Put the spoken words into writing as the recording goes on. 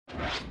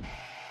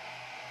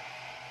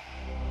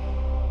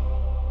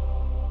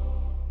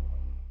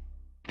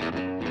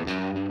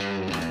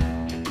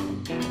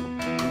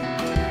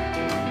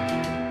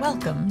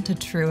Welcome to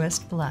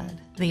Truest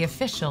Blood, the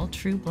official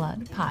True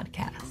Blood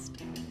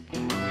podcast.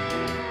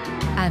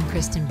 I'm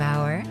Kristin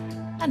Bauer.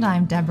 And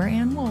I'm Deborah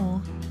Ann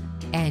Wool.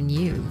 And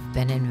you've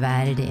been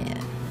invited in.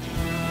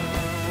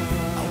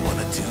 I want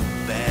to do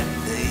bad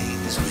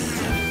things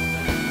with you.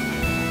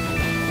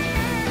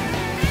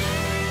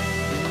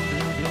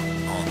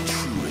 On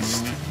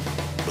Truest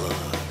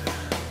Blood.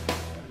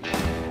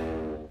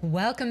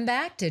 Welcome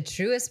back to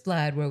Truest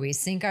Blood, where we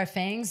sink our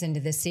fangs into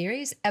the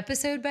series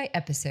episode by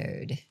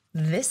episode.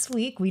 This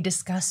week, we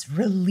discuss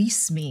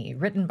Release Me,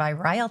 written by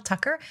Raelle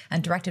Tucker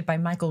and directed by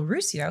Michael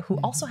Ruscio, who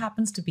also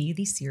happens to be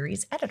the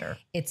series editor.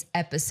 It's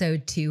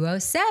episode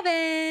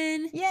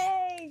 207.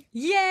 Yay!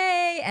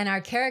 Yay! And our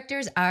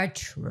characters are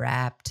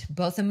trapped,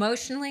 both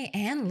emotionally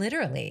and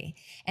literally,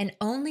 and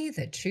only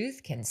the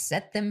truth can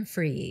set them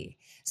free.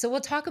 So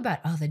we'll talk about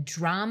all the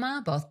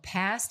drama, both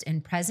past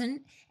and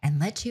present, and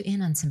let you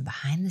in on some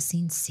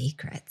behind-the-scenes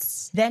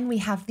secrets. Then we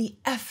have the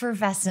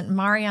effervescent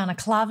Mariana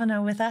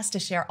Klaveno with us to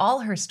share all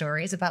her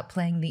stories about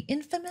playing the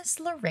infamous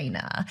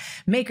Lorena,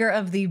 maker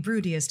of the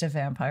broodiest of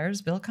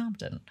vampires, Bill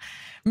Compton.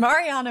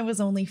 Mariana was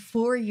only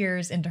 4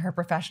 years into her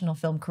professional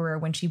film career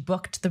when she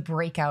booked the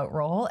breakout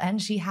role, and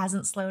she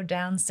hasn't slowed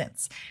down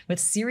since, with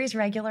series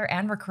regular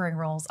and recurring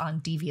roles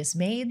on Devious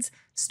Maids,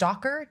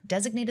 Stalker,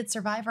 Designated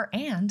Survivor,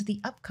 and the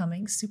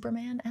upcoming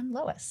Superman and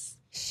Lois.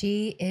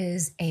 She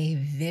is a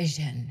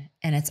vision,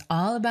 and it's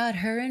all about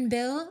her and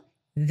Bill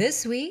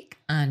this week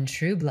on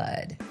True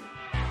Blood.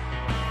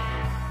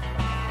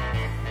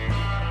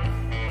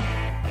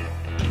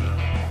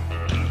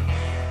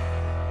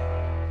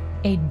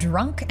 A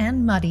drunk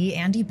and muddy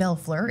Andy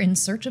Belfleur, in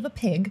search of a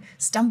pig,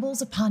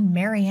 stumbles upon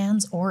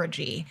Marianne's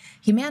orgy.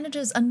 He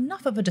manages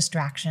enough of a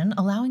distraction,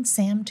 allowing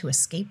Sam to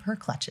escape her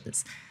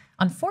clutches.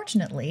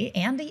 Unfortunately,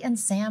 Andy and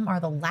Sam are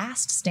the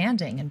last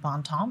standing in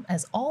Bontemps,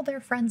 as all their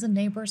friends and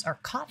neighbors are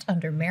caught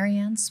under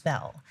Marianne's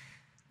spell.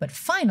 But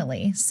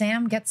finally,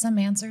 Sam gets some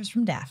answers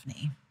from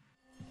Daphne.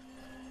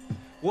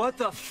 What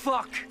the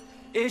fuck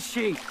is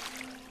she?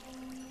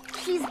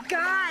 She's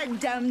God,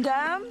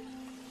 dum-dum.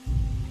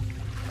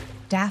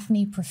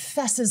 Daphne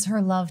professes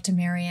her love to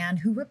Marianne,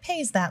 who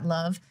repays that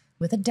love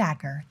with a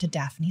dagger to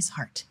Daphne's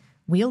heart,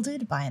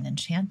 wielded by an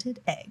enchanted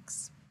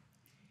eggs.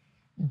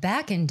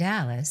 Back in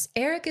Dallas,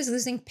 Eric is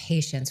losing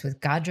patience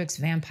with Godric's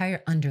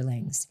vampire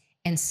underlings,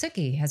 and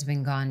Sookie has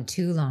been gone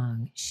too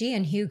long. She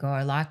and Hugo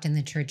are locked in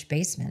the church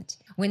basement.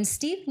 When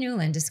Steve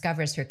Newland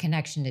discovers her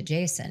connection to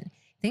Jason,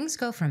 things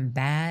go from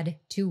bad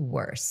to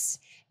worse.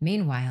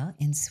 Meanwhile,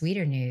 in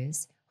sweeter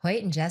news,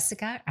 Hoyt and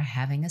Jessica are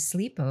having a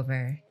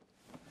sleepover.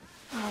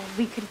 Oh,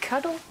 we could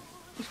cuddle,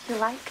 if you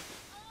like.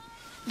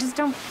 Just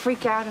don't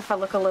freak out if I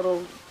look a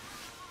little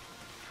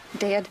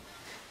dead.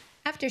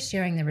 After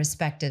sharing their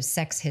respective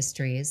sex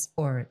histories,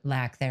 or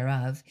lack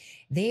thereof,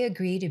 they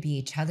agree to be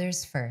each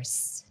other's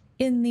firsts.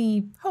 In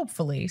the,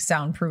 hopefully,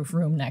 soundproof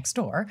room next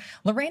door,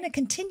 Lorena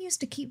continues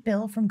to keep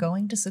Bill from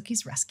going to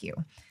Sookie's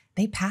rescue.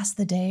 They pass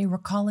the day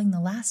recalling the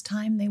last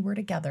time they were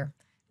together.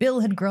 Bill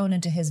had grown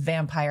into his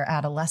vampire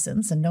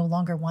adolescence and no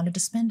longer wanted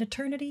to spend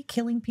eternity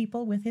killing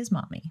people with his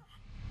mommy.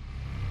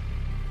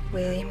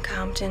 William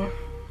Compton,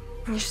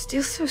 you're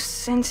still so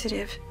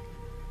sensitive.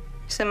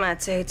 Some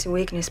might say it's a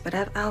weakness, but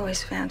I've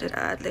always found it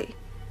oddly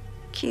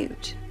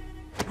cute.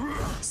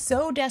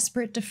 So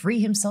desperate to free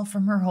himself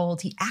from her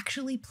hold, he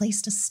actually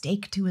placed a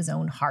stake to his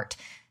own heart.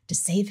 To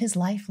save his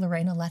life,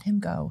 Lorena let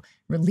him go,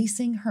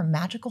 releasing her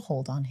magical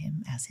hold on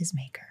him as his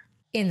maker.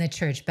 In the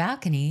church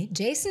balcony,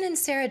 Jason and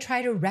Sarah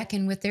try to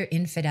reckon with their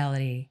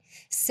infidelity.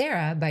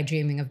 Sarah by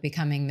dreaming of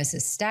becoming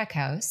Mrs.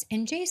 Stackhouse,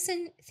 and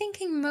Jason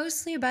thinking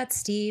mostly about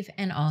Steve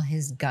and all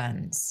his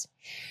guns.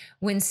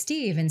 When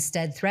Steve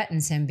instead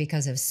threatens him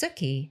because of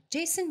Sookie,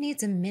 Jason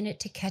needs a minute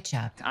to catch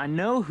up. I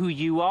know who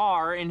you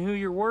are and who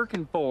you're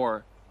working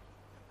for.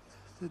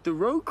 The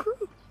road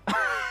crew?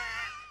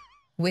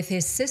 With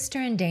his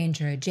sister in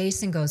danger,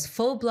 Jason goes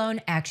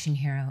full-blown action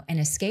hero and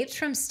escapes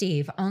from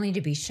Steve only to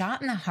be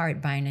shot in the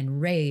heart by an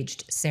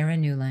enraged Sarah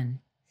Newland.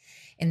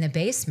 In the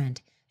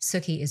basement,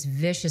 Sookie is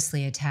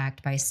viciously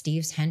attacked by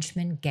Steve's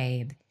henchman,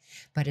 Gabe,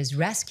 but is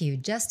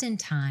rescued just in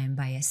time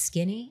by a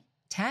skinny,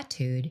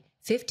 tattooed,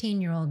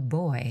 15-year-old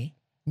boy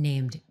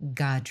named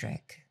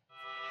Godric.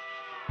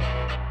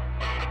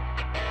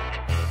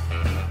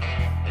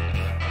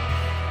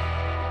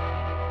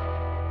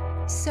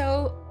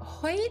 So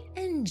Hoyt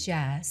and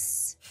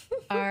Jess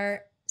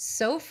are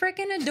so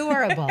freaking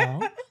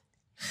adorable.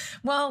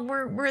 Well,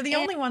 we're the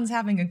only ones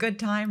having a good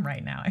time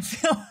right now, I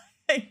feel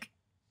like.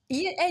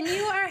 Yeah, and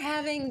you are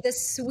having the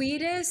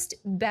sweetest,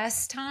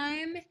 best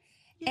time.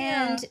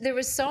 Yeah. And there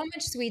was so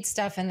much sweet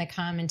stuff in the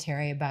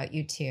commentary about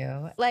you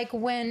two. Like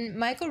when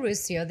Michael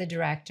Ruscio, the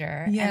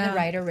director, and the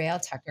writer Raelle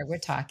Tucker were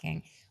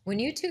talking, when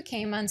you two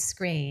came on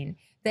screen,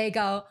 they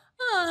go,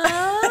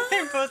 "Aw."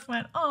 They both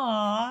went,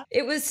 "Aw."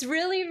 It was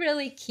really,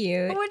 really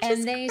cute. Which and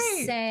is they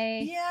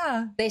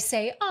great.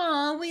 say,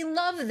 "Aw, we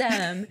love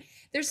them."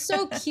 They're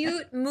so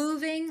cute,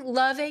 moving,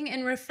 loving,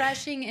 and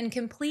refreshing, and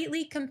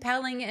completely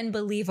compelling and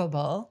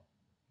believable.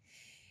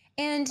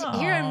 And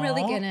here I'm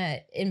really Aw. going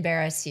to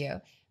embarrass you.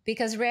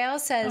 Because Raelle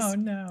says, Oh,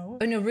 no.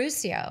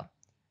 Ruscio,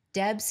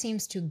 Deb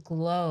seems to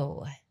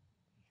glow.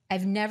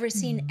 I've never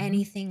seen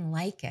anything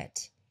like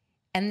it.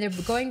 And they're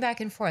going back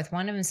and forth.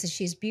 One of them says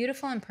she's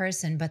beautiful in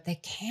person, but the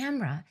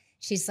camera,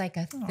 she's like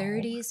a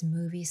 30s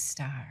movie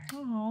star.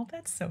 Oh,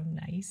 that's so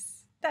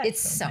nice.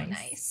 It's so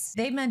nice.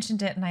 They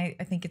mentioned it, and I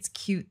think it's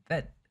cute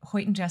that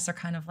Hoyt and Jess are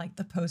kind of like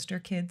the poster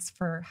kids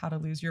for how to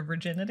lose your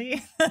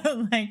virginity.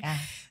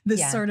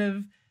 This sort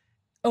of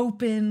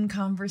open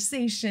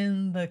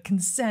conversation, the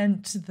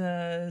consent,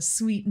 the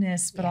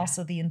sweetness, but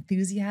also the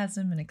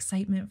enthusiasm and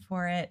excitement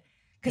for it.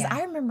 Because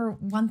I remember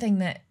one thing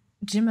that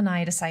Jim and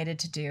I decided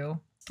to do,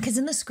 because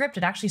in the script,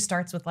 it actually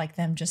starts with like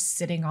them just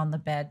sitting on the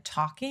bed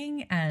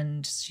talking,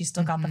 and she's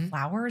still got the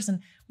flowers.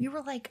 And we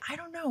were like, I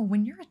don't know,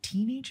 when you're a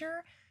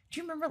teenager, do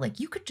you remember like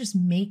you could just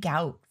make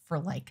out for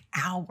like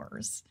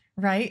hours,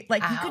 right?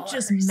 Like you could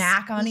just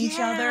mac on each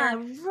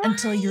other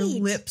until your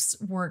lips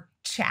were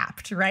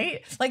chapped,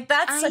 right? Like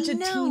that's such a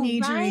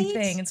teenagery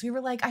thing. And so we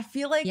were like, I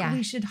feel like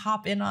we should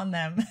hop in on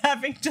them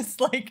having just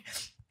like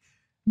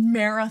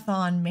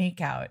marathon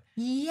makeout.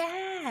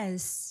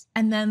 Yes.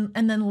 And then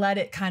let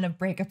it kind of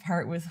break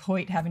apart with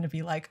Hoyt having to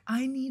be like,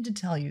 I need to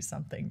tell you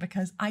something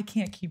because I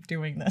can't keep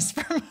doing this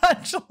for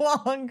much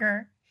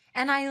longer.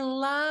 And I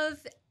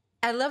love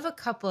a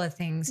couple of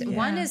things. Yeah.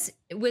 One is,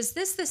 was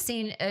this the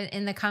scene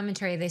in the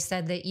commentary? They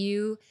said that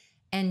you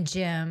and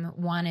Jim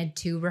wanted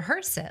to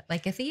rehearse it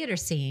like a theater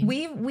scene.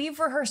 We've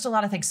rehearsed a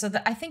lot of things. So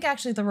I think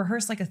actually the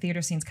rehearse like a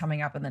theater scene's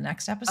coming up in the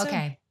next episode.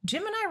 Okay.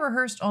 Jim and I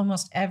rehearsed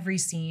almost every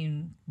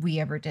scene we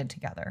ever did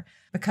together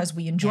because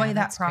we enjoy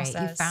that process.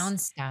 Great. You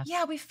found stuff.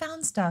 Yeah, we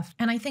found stuff.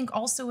 And I think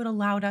also it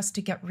allowed us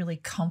to get really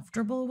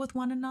comfortable with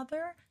one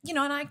another. You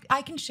know, and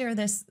I can share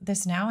this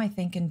now, I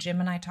think, and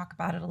Jim and I talk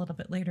about it a little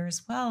bit later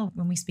as well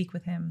when we speak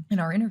with him in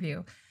our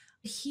interview.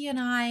 He and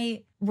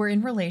I were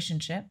in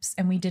relationships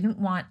and we didn't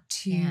want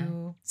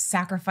to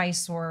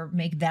sacrifice or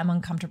make them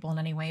uncomfortable in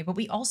any way, but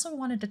we also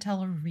wanted to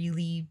tell a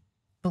really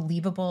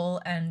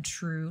believable and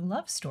true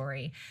love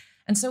story.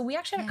 And so we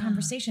actually had a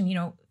conversation, you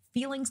know,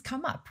 feelings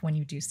come up when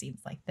you do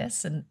scenes like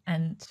this and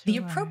the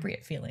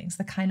appropriate feelings,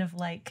 the kind of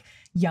like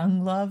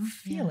young love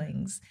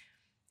feelings.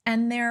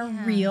 And they're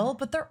real,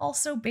 but they're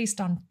also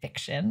based on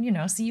fiction, you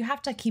know, so you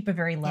have to keep a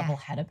very level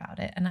head about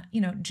it. And,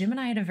 you know, Jim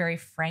and I had a very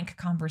frank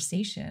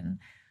conversation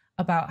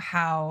about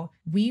how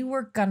we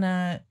were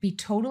gonna be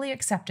totally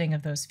accepting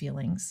of those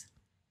feelings,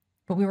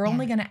 but we were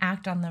only gonna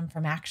act on them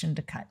from action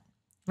to cut,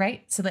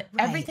 right? So that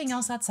everything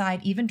else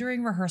outside, even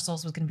during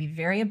rehearsals, was gonna be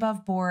very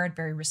above board,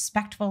 very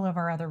respectful of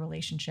our other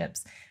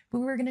relationships. But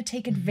we were gonna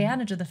take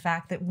advantage of the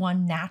fact that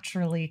one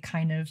naturally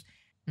kind of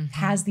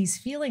has these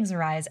feelings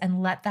arise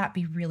and let that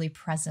be really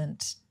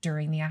present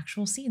during the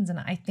actual scenes. And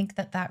I think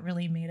that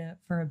really made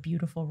for a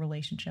beautiful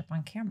relationship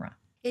on camera.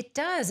 It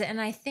does.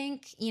 And I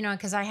think, you know,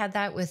 because I had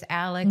that with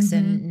Alex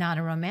in not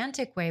a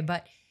romantic way,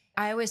 but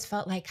I always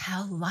felt like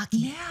how lucky.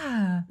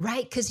 Yeah.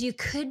 Right? Because you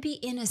could be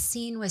in a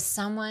scene with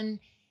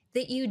someone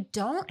that you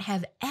don't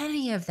have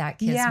any of that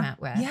kismet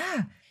with.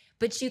 Yeah.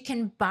 But you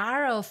can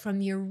borrow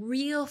from your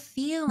real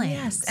feelings.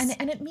 Yes.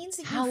 And it means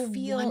that How you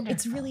feel wonderful.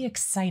 it's really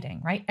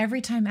exciting, right?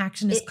 Every time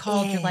action is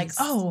called, you're like,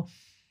 oh,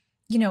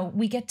 you know,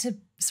 we get to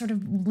sort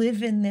of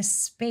live in this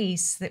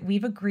space that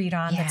we've agreed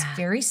on that's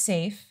very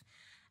safe.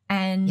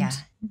 And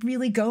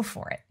really go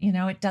for it. You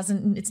know,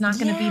 it's not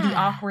going to be the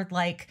awkward,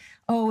 like,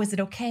 oh, is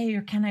it okay?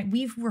 Or can I,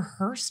 we've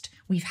rehearsed,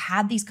 we've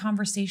had these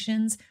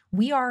conversations.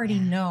 We already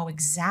know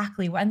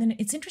exactly what, and then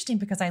it's interesting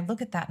because I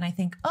look at that and I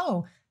think,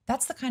 oh,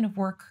 that's the kind of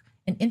work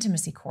an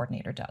intimacy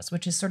coordinator does,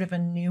 which is sort of a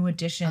new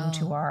addition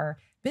to our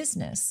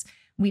business.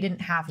 We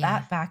didn't have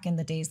that back in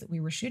the days that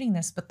we were shooting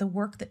this, but the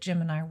work that Jim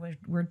and I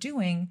were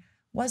doing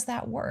was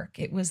that work.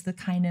 It was the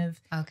kind of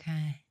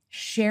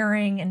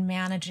sharing and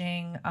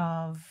managing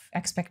of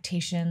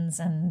expectations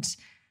and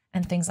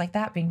things like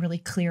that, being really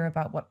clear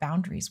about what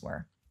boundaries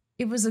were.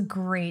 It was a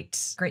great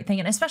thing.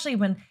 And especially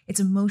when it's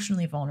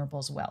emotionally vulnerable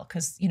as well,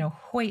 because, you know,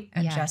 Hoyt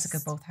and Jessica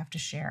both have to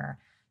share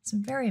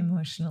some very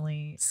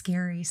emotionally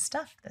scary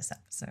stuff this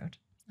episode.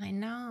 I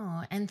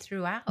know. And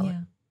throughout,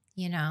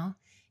 you know,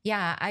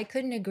 I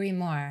couldn't agree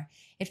more.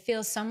 It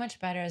feels so much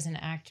better as an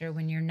actor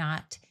when you're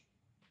not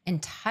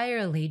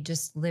entirely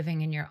just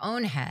living in your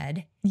own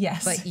head.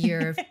 Yes. But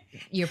you're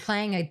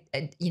playing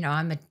you know,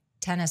 I'm a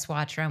tennis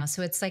watcher,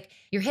 so it's like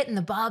you're hitting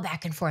the ball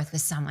back and forth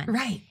with someone.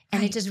 Right.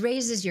 And it just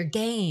raises your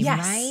game,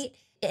 right?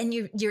 And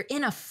you're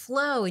in a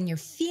flow and you're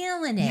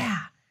feeling it. Yeah.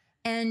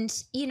 And,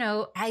 you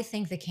know, I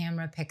think the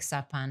camera picks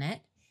up on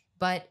it,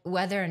 but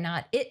whether or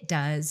not it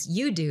does,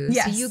 you do.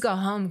 Yes. So you go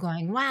home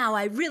going, wow,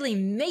 I really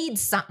made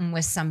something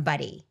with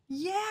somebody.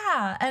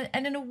 Yeah.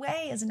 And in a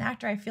way, as an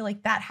actor, I feel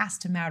like that has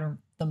to matter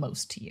the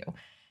most to you.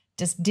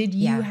 Just did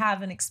you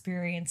have an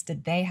experience?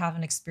 Did they have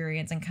an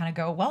experience? And kind of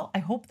go, well, I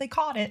hope they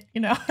caught it,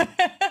 you know?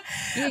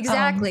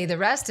 Exactly. The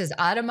rest is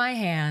out of my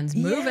hands.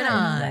 Moving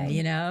on,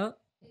 you know?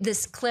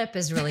 This clip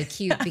is really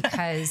cute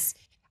because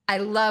I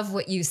love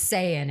what you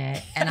say in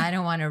it and I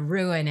don't want to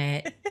ruin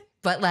it.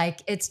 but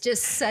like, it's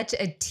just such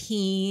a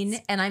teen.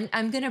 And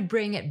I'm going to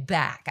bring it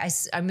back.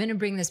 I'm going to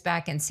bring this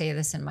back and say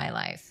this in my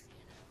life.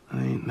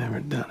 I ain't never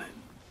done it.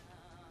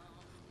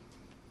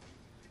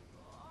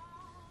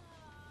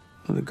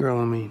 With a girl,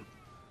 I mean.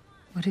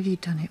 What have you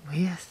done it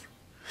with?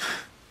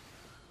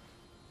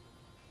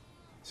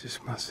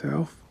 Just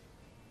myself.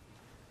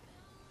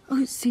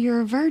 Oh, so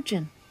you're a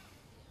virgin.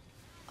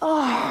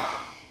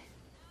 Oh.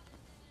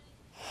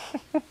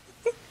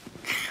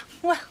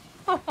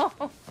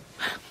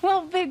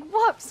 Well, big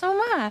whoop, so am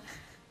I.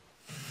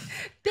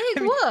 Big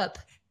whoop.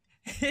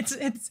 It's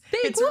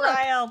whoop.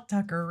 Raelle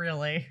Tucker,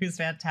 really, who's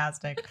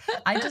fantastic.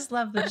 I just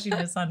love that she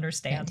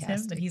misunderstands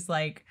him, that he's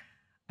like,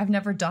 I've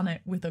never done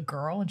it with a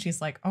girl. And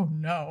she's like, oh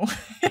no.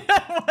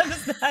 What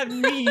does that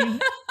mean?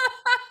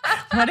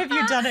 What have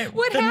you done it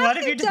with? What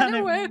have you done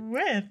it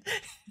with?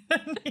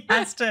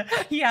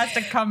 he has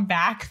to come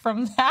back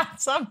from that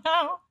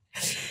somehow.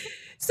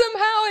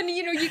 And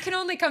you can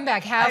only come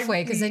back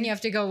halfway, because then you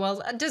have to go,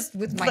 well, just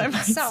with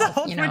myself,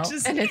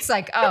 and it's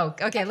like, oh,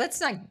 okay,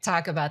 let's not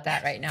talk about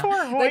that right now.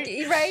 Poor Hoyt.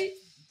 Right?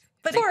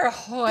 But poor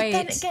Hoyt.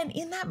 But then again,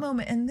 in that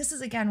moment, and this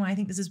is again why I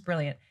think this is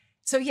brilliant.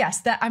 So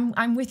yes, that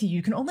I'm with you.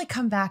 You can only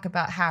come back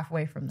about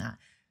halfway from that.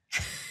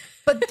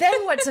 But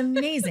then what's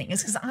amazing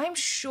is, because I'm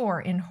sure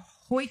in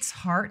Hoyt's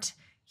heart,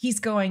 he's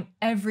going,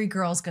 every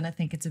girl's going to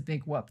think it's a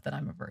big whoop that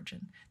I'm a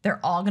virgin. They're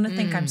all going to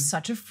think I'm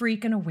such a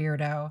freak and a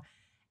weirdo.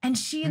 And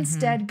she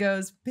instead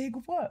goes, big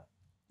whoop,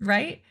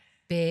 right?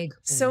 Big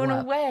So whoop. in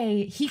a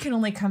way, he can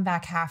only come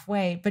back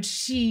halfway, but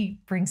she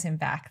brings him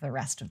back the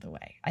rest of the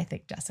way, I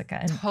think, Jessica.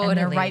 And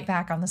they're right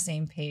back on the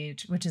same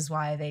page, which is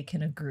why they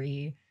can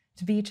agree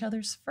to be each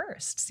other's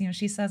first.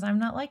 She says, I'm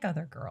not like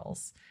other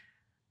girls.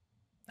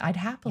 I'd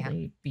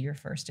happily be your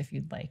first if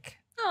you'd like.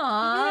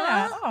 Aww.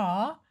 Yeah,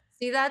 aw.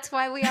 See, that's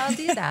why we all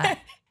do that.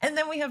 And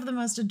then we have the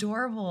most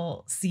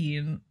adorable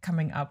scene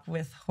coming up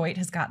with Hoyt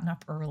has gotten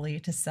up early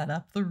to set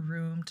up the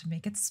room to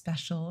make it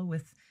special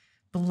with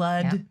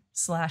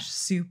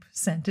blood/soup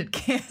scented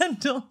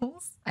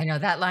candles. I know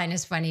that line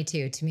is funny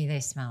too. To me, they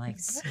smell like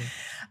soup.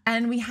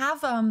 And we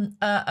have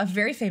a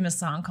very famous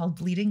song called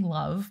Bleeding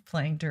Love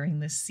playing during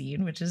this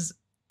scene, which is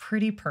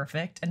pretty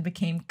perfect and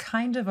became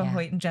kind of a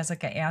Hoyt and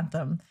Jessica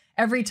anthem.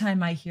 Every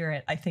time I hear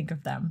it, I think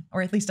of them,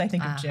 or at least I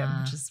think of Jim,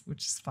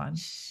 which is fun.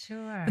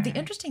 Sure. But the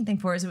interesting thing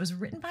for it was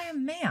written by a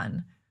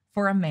man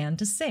for a man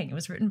to sing. It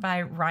was written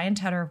by Ryan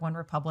Tedder of One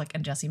Republic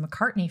and Jesse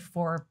McCartney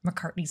for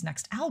McCartney's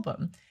next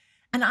album.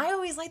 And I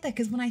always like that,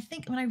 because when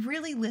I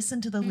really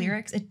listen to the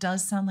lyrics, it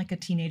does sound like a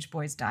teenage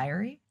boy's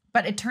diary.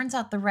 But it turns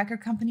out the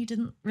record company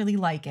didn't really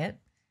like it.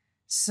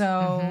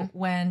 So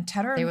when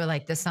Tedder, they were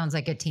like, "This sounds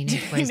like a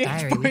teenage boy's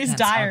diary. We can't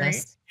sell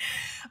this."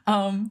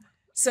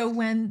 So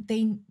when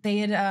they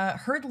had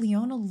heard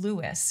Leona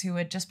Lewis, who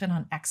had just been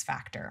on X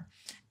Factor,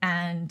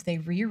 and they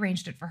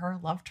rearranged it for her,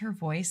 loved her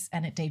voice,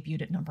 and it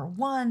debuted at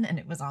 #1, and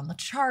it was on the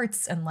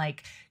charts and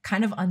like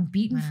kind of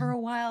unbeaten for a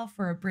while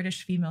for a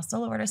British female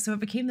solo artist. So it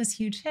became this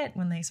huge hit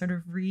when they sort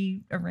of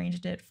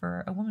rearranged it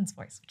for a woman's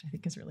voice, which I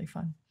think is really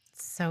fun.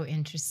 So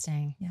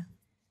interesting. Yeah.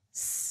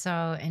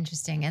 So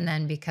interesting. And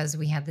then because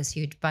we had this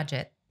huge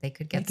budget, they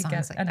could get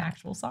songs like an that.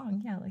 actual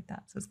song. Yeah, like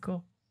that. So it's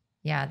cool.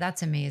 Yeah,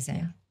 that's amazing.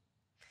 Yeah.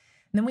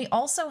 And then we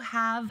also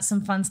have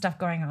some fun stuff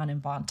going on in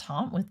Bon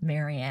Temps with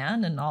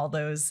Marianne and all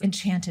those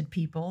enchanted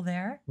people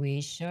there.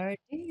 We sure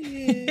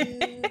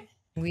do.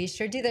 We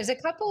sure do. There's a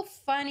couple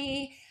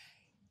funny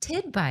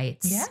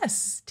tidbites.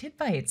 Yes,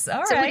 tidbites.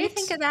 All so right. What do you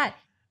think of that?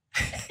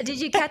 Did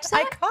you catch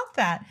that? I caught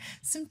that.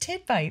 Some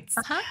tidbites.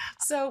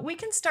 So we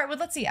can start with,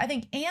 let's see, I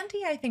think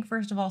Andy,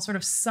 first of all, sort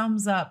of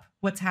sums up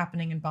what's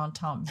happening in Bon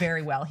Temps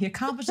very well. He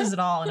accomplishes it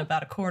all in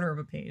about a quarter of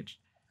a page.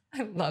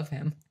 I love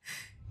him.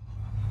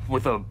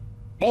 With a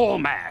bull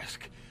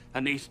mask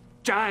and these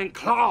giant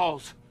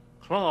claws.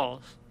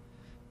 Claws?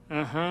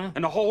 Uh-huh.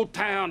 And the whole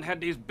town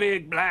had these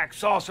big black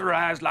saucer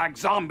eyes like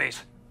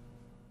zombies.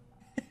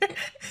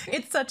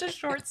 It's such a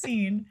short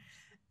scene.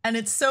 And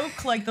it's so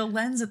like the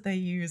lens that they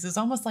use is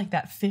almost like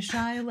that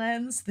fisheye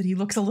lens that he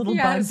looks a little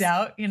bugged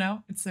out,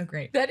 It's so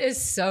great. That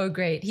is so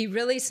great. He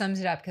really sums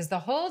it up because the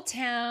whole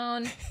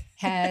town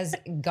has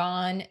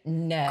gone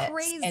nuts.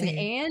 Crazy. And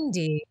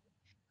Andy,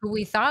 who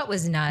we thought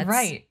was nuts,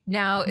 right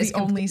now is the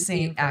only completely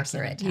sane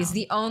accurate. He's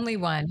the only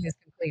one who's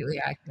completely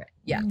accurate.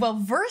 Yeah. Well,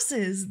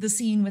 versus the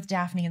scene with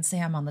Daphne and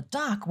Sam on the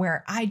dock,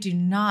 where I do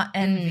not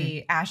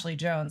envy Ashley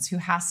Jones, who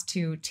has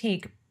to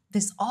take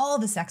all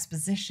this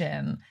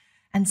exposition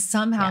and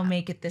somehow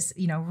make it this,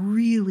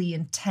 really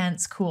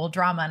intense, cool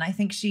drama. And I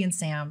think she and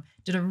Sam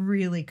did a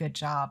really good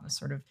job of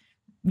sort of,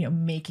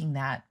 making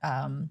that,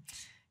 kind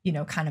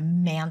of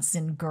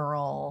Manson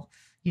girl,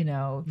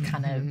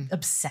 kind of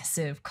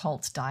obsessive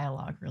cult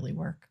dialogue really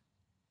work.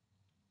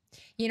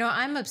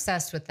 I'm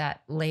obsessed with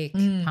that lake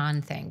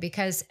pond thing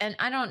because, and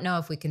I don't know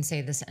if we can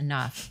say this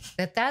enough,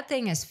 that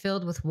thing is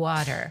filled with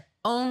water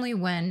only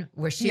when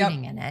we're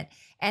shooting in it,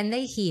 and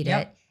they heat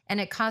it, and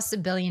it costs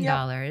 $1 billion.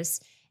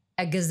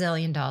 A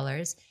gazillion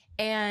dollars,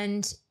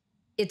 and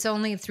it's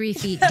only 3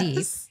 feet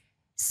deep.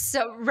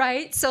 So,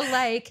 right. So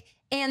like,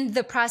 And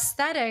the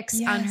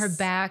prosthetics on her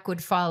back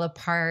would fall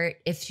apart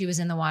if she was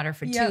in the water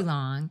for too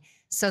long.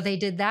 So they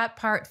did that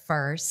part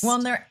first. Well,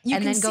 you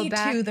can then see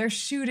too, they're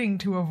shooting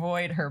to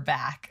avoid her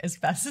back as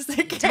best as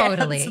they can.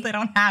 Totally. So they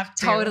don't have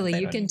to. Totally.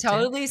 You can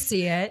totally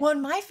see it. Well,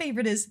 and my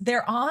favorite is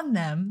they're on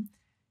them.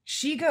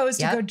 She goes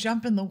to go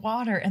jump in the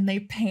water and they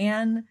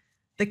pan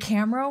the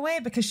camera away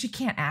because she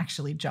can't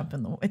actually jump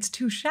in the water. It's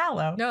too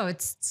shallow. No,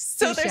 it's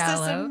so there's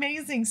this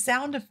amazing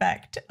sound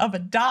effect of a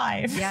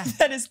dive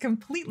that is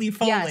completely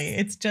Foley.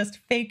 Yes. It's just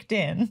faked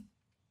in.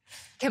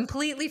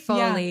 Completely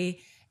Foley.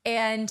 Yeah.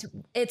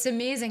 And it's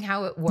amazing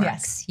how it works.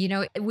 Yes. You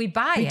know, we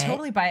buy it. We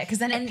totally buy it because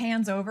then it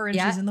pans over and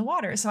she's in the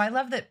water. So I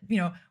love that, you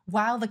know,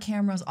 while the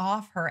camera's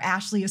off her,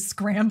 Ashley is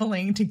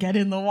scrambling to get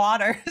in the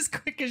water as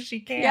quick as she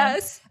can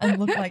and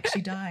look like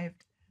she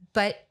dived.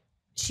 But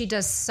she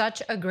does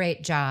such a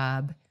great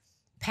job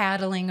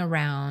paddling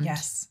around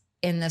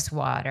in this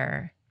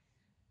water.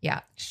 Yeah.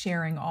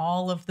 Sharing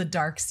all of the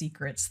dark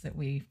secrets that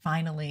we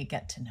finally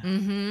get to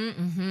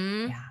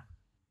know. Yeah.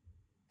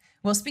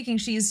 Well, speaking,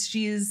 she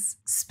is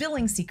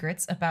spilling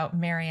secrets about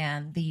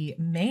Marianne the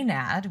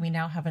Maenad. We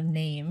now have a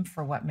name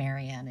for what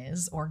Marianne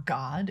is, or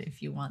God,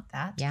 if you want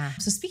that. Yeah.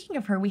 So speaking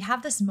of her, we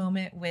have this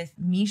moment with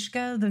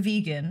Mishka the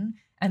vegan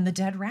and the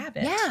dead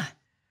rabbit. Yeah.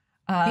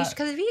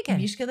 Mishka the vegan.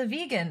 Mishka the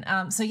vegan.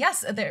 So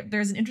yes,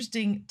 there's an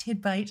interesting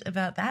tidbite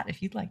about that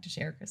if you'd like to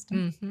share,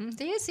 Kristin.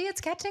 Do you see it's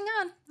catching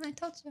on? I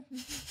told you.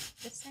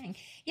 Just saying.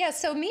 Yeah,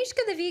 so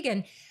Mishka the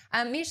vegan.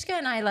 Mishka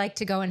and I like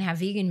to go and have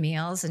vegan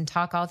meals and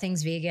talk all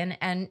things vegan.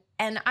 And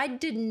I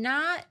did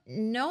not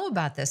know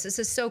about this. This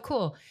is so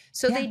cool.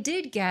 So they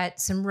did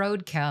get some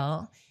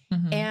roadkill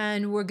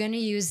and we're going to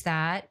use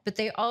that. But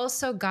they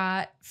also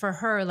got for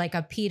her like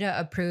a PETA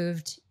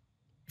approved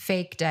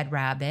fake dead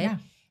rabbit. Yeah.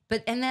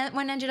 And that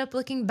one ended up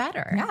looking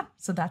better. Yeah,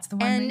 so that's the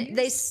one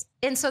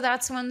and so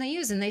that's the one they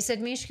used. And they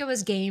said Mishka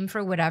was game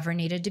for whatever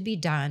needed to be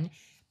done.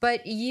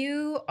 But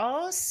you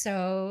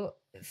also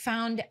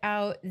found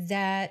out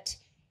that,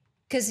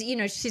 because, you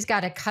know, she's got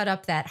to cut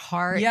up that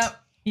heart. Yep.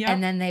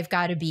 And then they've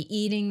got to be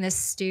eating this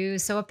stew.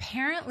 So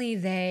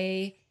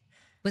apparently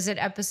was it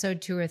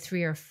episode 2 or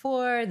 3 or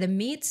 4? The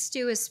meat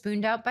stew is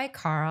spooned out by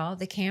Carl.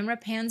 The camera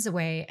pans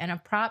away and a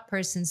prop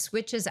person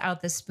switches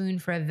out the spoon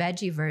for a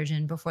veggie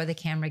version before the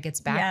camera gets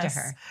back to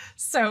her.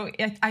 So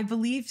I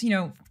believe, you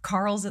know,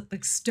 Carl's at the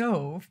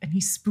stove and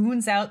he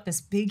spoons out this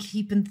big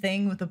heaping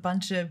thing with a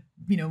bunch of,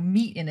 you know,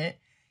 meat in it,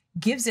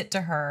 gives it to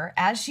her.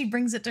 As she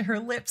brings it to her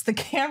lips, the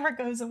camera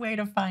goes away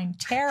to find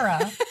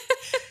Tara.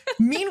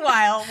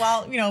 Meanwhile,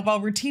 while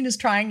routine is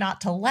trying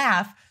not to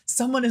laugh,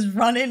 someone has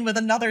run in with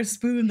another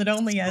spoon that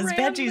only has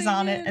veggies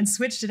on it and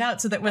switched it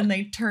out so that when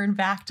they turn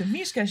back to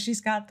Mishka, she's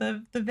got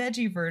the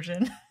veggie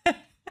version.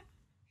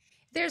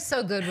 They're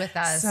so good with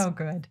us. So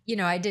good. You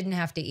know, I didn't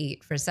have to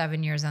eat for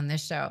 7 years on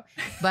this show,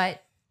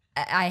 but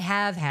I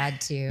have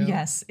had to.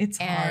 Yes, it's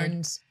hard.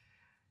 And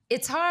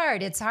it's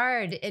hard. It's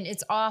hard and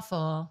it's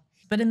awful.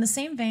 But in the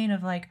same vein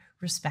of like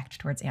respect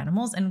towards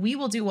animals, and we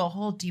will do a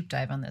whole deep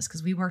dive on this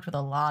because we worked with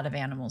a lot of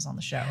animals on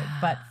the show.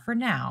 But for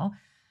now,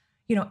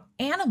 you know,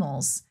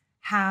 animals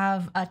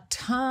have a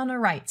ton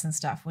of rights and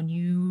stuff when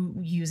you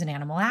use an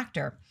animal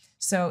actor.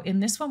 So in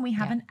this one, we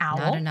have an owl.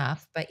 Not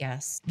enough, but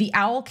yes. The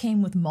owl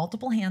came with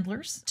multiple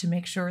handlers to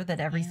make sure that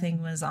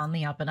everything was on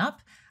the up and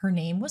up. Her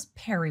name was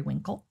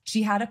Periwinkle.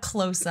 She had a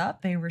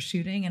close-up. They were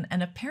shooting,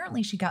 and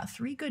apparently she got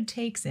 3 good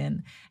takes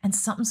in, and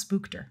something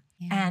spooked her.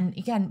 Yeah. And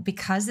again,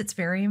 because it's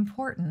very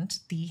important,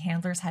 the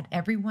handlers had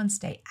everyone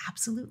stay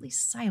absolutely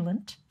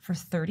silent for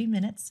 30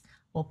 minutes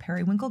while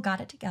Periwinkle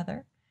got it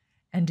together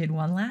and did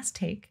one last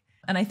take.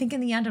 And I think in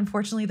the end,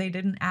 unfortunately, they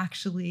didn't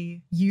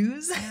actually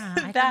use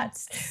that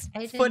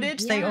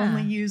footage. They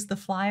only used the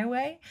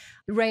flyaway.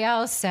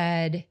 Raelle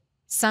said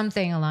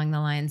something along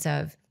the lines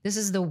of, this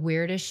is the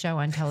weirdest show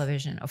on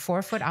television. A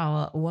 4-foot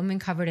owl, a woman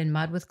covered in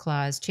mud with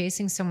claws,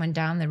 chasing someone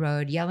down the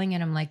road, yelling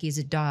at him like he's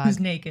a dog. Who's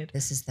naked.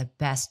 This is the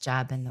best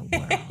job in the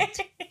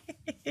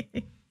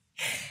world.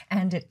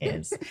 And it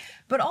is.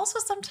 But also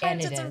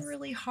sometimes it's a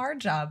really hard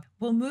job.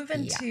 We'll move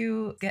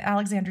into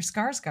Alexander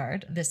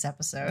Skarsgård this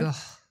episode. Ugh.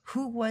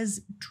 Who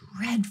was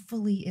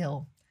dreadfully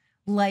ill.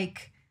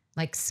 Like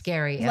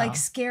scary ill. Like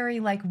scary,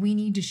 like we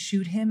need to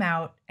shoot him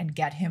out and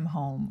get him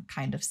home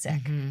kind of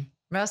sick.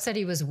 Raelle said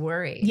he was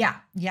worried.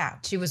 Yeah.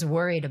 She was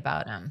worried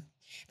about him.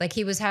 Like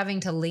he was having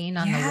to lean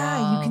on the wall.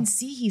 Yeah, you can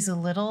see he's a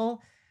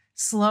little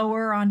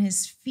slower on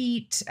his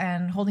feet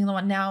and holding the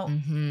one. Now,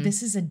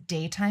 this is a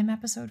daytime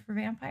episode for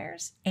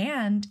vampires,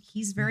 and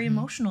he's very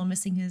emotional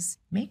missing his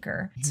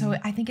maker. So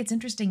I think it's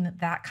interesting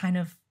that kind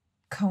of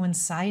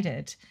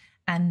coincided.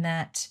 And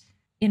that,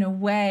 in a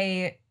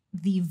way,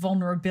 the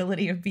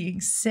vulnerability of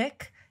being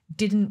sick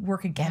didn't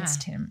work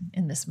against him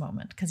in this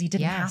moment because he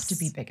didn't have to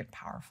be big and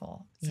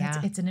powerful. So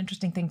it's an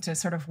interesting thing to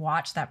sort of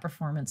watch that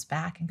performance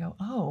back and go,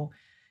 oh,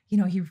 you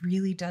know, he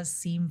really does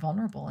seem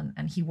vulnerable.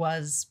 And he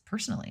was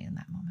personally in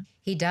that moment.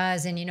 He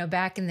does. And, you know,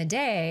 back in the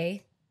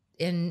day,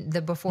 in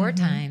the before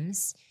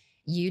times,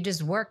 you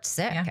just worked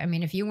sick. Yeah. I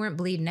mean, if you weren't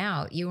bleeding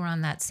out, you were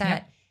on that set.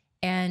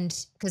 Yeah.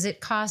 And because it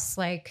costs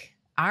like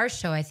our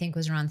show, I think,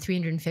 was around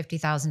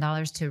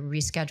 $350,000 to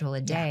reschedule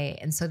a day.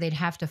 And so they'd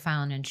have to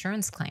file an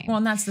insurance claim. Well,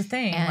 and that's the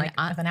thing. And like,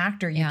 if an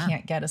actor, you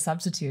can't get a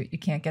substitute. You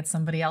can't get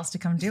somebody else to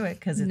come do it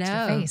because it's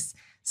your face.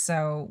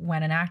 So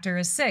when an actor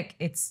is sick,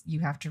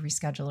 you have to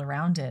reschedule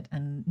around it.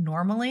 And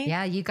normally...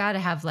 Yeah, you got to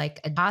have like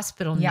a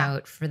hospital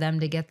note for them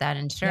to get that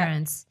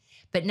insurance.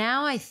 But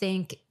now I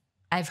think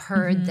I've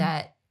heard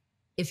that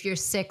if you're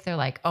sick, they're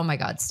like, oh my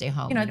God, stay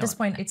home. You know, at this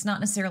point, it's not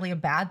necessarily a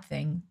bad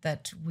thing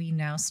that we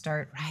now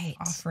start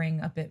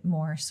offering a bit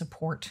more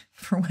support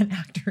for when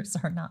actors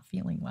are not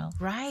feeling well.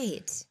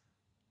 Right.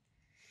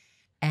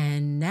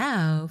 And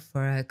now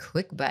for a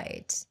quick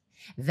bite.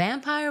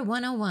 Vampire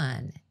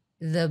 101,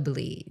 The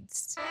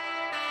Bleeds.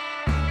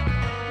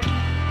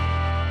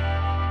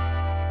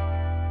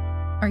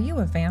 Are you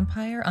a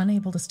vampire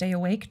unable to stay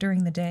awake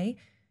during the day?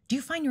 Do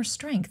you find your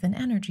strength and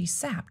energy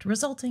sapped,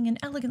 resulting in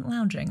elegant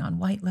lounging on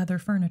white leather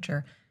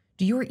furniture?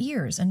 Do your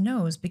ears and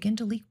nose begin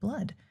to leak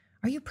blood?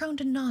 Are you prone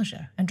to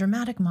nausea and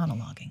dramatic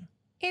monologuing?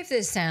 If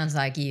this sounds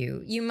like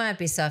you might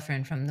be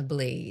suffering from the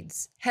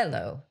bleeds.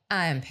 Hello,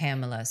 I am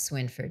Pamela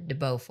Swinford de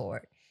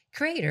Beaufort,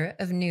 creator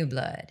of New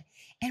Blood,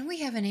 and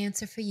we have an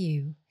answer for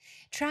you.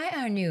 Try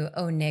our new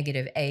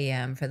O-Negative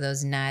AM for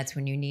those nights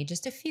when you need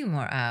just a few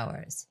more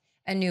hours.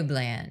 A new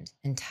blend,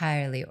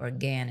 entirely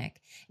organic,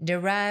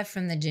 derived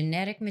from the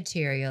genetic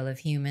material of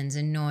humans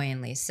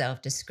annoyingly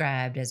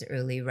self-described as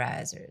early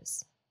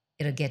risers.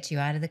 It'll get you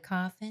out of the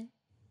coffin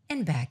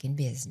and back in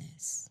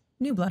business.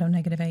 New Blood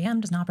O-Negative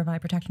AM does not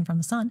provide protection from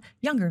the sun.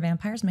 Younger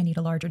vampires may need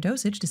a larger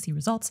dosage to see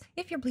results.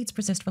 If your bleeds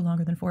persist for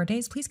longer than 4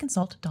 days, please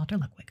consult Dr.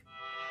 Ludwig.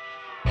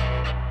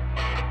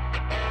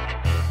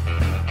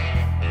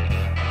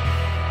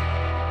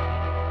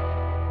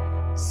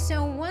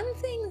 So one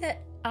thing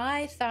that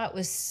I thought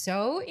was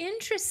so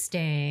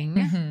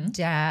interesting,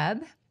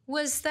 Deb,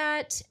 was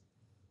that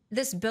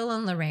this Bill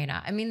and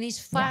Lorena, I mean, these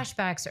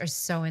flashbacks are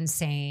so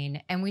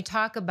insane. And we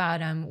talk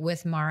about them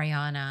with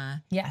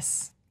Mariana.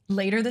 Yes.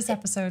 Later this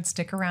episode,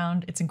 stick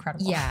around. It's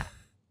incredible. Yeah.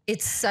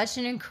 It's such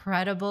an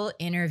incredible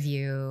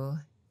interview.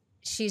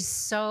 She's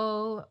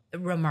so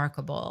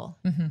remarkable.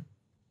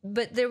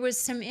 But there was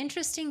some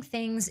interesting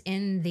things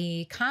in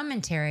the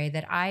commentary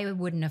that I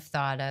wouldn't have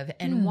thought of.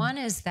 And one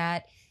is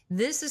that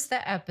this is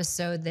the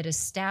episode that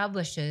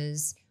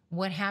establishes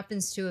what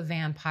happens to a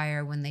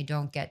vampire when they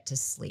don't get to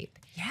sleep.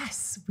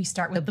 Yes, we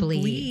start with the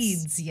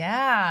bleeds.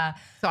 Yeah.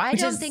 So I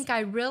don't think I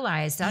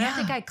realized, I don't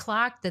think I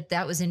clocked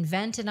that was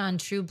invented on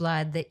True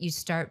Blood, that you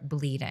start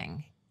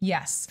bleeding.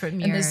 Yes,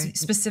 from and this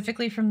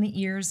specifically from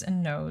the ears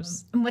and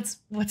nose. And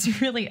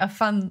what's really a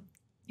fun,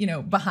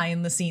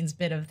 behind the scenes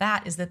bit of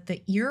that is that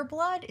the ear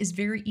blood is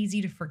very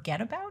easy to forget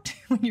about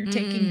when you're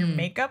taking your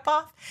makeup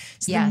off.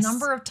 So the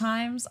number of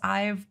times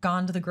I've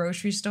gone to the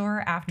grocery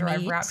store after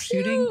I've wrapped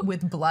shooting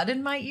with blood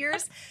in my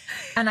ears,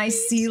 and I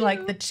see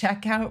like the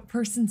checkout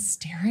person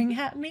staring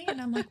at me, and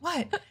I'm like,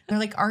 what? They're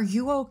like, are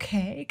you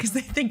okay? Because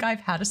they think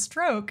I've had a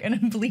stroke and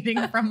I'm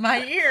bleeding from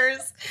my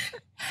ears.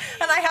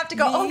 And I have to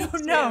go,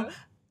 no.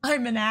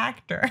 I'm an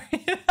actor.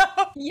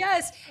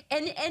 Yes.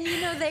 And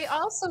they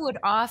also would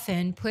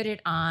often put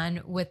it on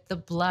with the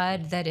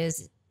blood that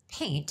is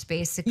paint,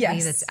 basically,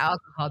 that's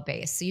alcohol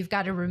based. So you've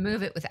got to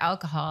remove it with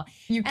alcohol.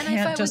 You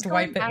can't just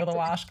wipe it with a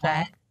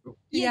washcloth.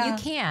 You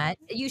can't.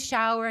 You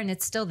shower and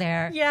it's still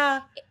there.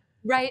 Yeah.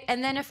 Right.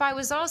 And then if I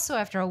was also,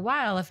 after a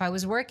while, if I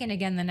was working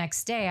again the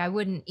next day, I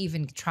wouldn't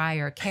even try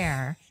or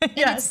care. And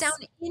it's down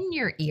in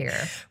your ear.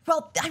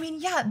 Well, I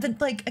mean,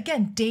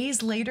 again,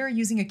 days later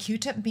using a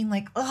Q-tip and being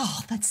like, oh,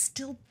 that's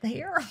still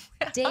there.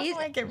 How do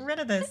I get rid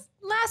of this?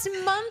 Last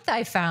month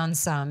I found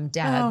some,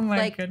 Deb. Oh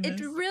my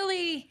goodness. It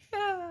really,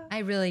 I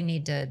really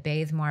need to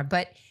bathe more.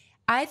 But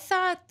I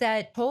thought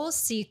that whole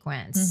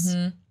sequence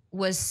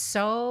was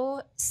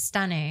so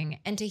stunning.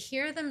 And to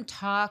hear them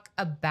talk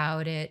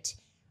about it,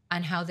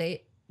 on how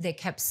they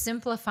kept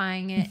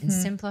simplifying it and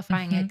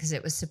simplifying it because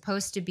it was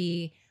supposed to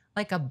be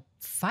like a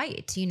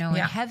fight, and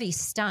heavy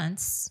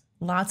stunts.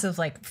 Lots of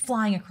like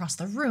flying across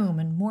the room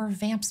and more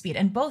vamp speed.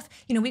 And both,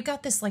 we've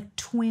got this like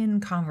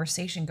twin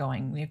conversation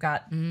going. We've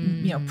got,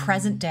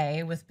 present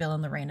day with Bill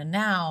and Lorena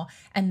now,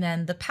 and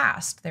then the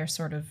past, their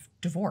sort of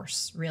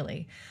divorce,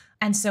 really.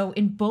 And so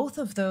in both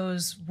of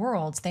those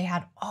worlds, they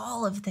had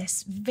all of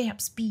this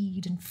vamp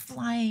speed and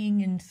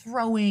flying and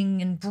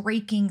throwing and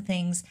breaking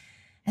things.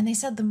 And they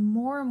said the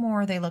more and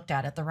more they looked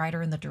at it, the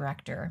writer and the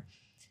director,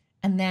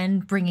 and then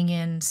bringing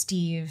in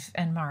Steve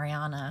and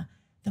Mariana,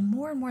 the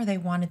more and more they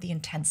wanted the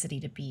intensity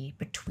to be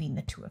between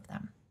the two of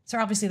them. So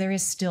obviously there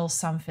is still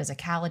some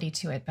physicality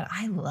to it, but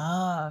I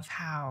love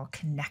how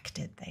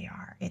connected they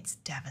are. It's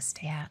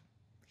devastating. Yeah,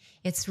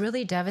 it's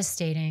really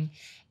devastating.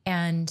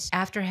 And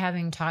after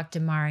having talked to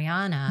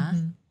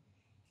Mariana,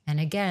 and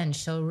again,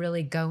 she'll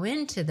really go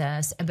into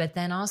this, but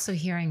then also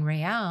hearing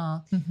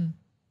Raelle,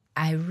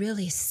 I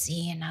really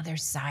see another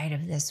side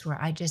of this where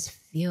I just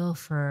feel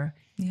for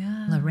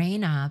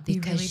Lorena,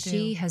 because really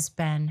she has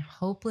been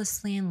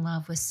hopelessly in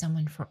love with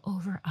someone for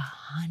over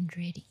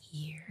 100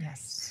 years.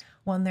 Yes.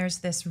 Well, and there's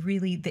this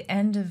really, the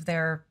end of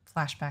their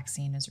flashback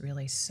scene is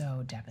really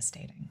so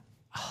devastating.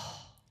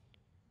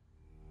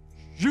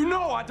 You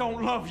know I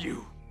don't love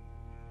you.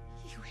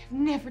 You have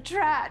never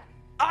tried.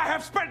 I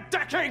have spent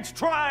decades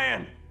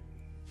trying.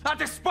 I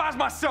despise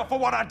myself for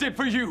what I did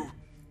for you.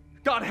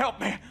 God help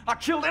me. I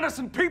killed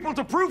innocent people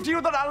to prove to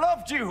you that I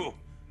loved you.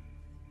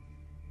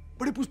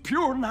 But it was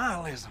pure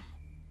nihilism.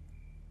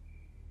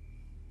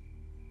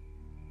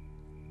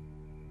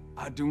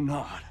 I do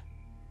not.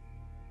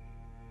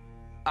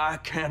 I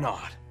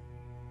cannot.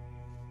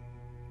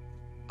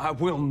 I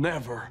will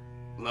never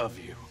love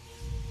you.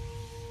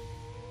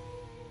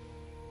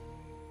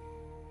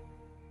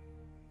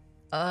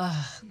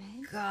 Oh,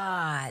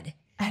 God.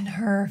 And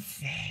her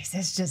face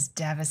is just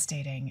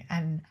devastating.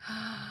 And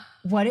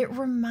what it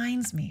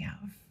reminds me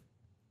of,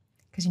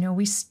 because, you know,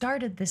 we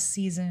started this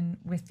season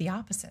with the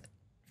opposite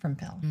from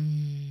Bill,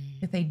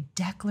 with a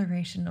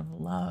declaration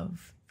of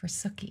love for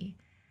Sookie.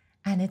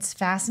 And it's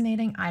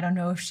fascinating. I don't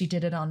know if she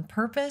did it on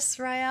purpose,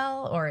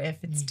 Raelle, or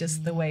if it's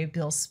just the way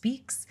Bill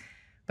speaks,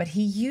 but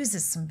he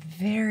uses some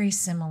very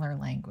similar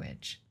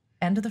language.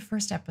 End of the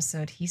first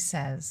episode, he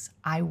says,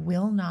 "I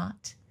will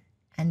not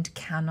and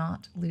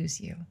cannot lose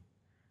you.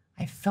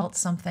 I felt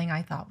something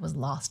I thought was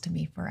lost to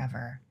me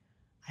forever.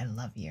 I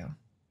love you."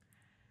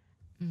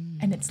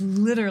 And it's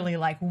literally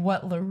like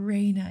what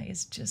Lorena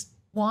is just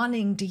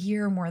wanting to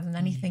hear more than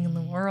anything in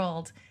the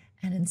world.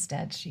 And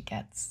instead she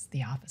gets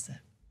the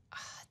opposite.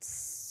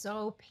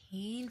 So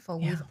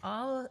painful. Yeah. We've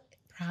all,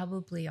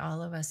 probably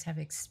all of us have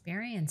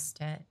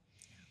experienced it.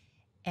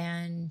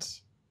 And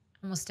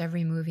almost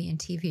every movie and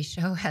TV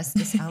show has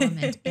this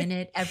element in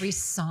it. Every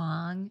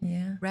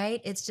song, right?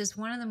 It's just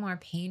one of the more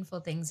painful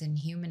things in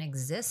human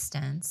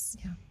existence,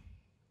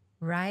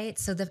 right?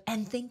 So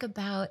and think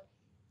about,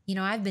 you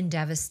know, I've been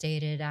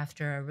devastated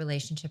after a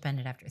relationship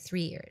ended after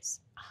 3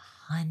 years,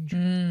 100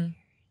 years.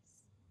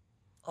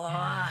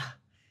 Oh.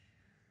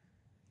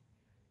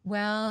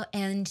 Well,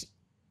 and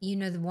you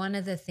know, one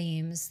of the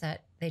themes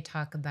that they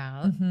talk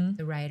about,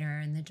 the writer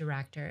and the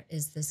director,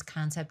 is this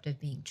concept of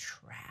being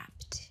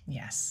trapped.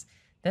 Yes.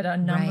 That a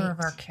number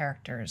of our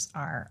characters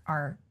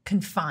are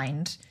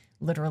confined.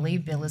 Literally,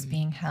 Bill is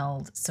being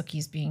held,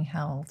 Sookie's being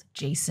held,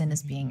 Jason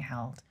is being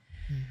held.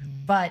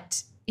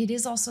 But it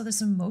is also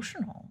this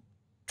emotional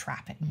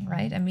trapping,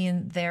 right? I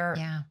mean,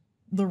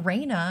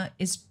 Lorena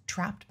is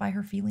trapped by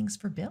her feelings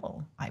for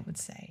Bill, I would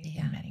say,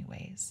 in many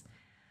ways.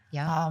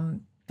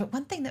 But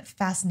one thing that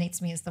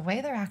fascinates me is the way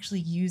they're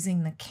actually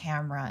using the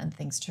camera and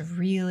things to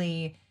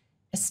really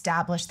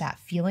establish that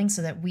feeling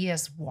so that we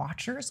as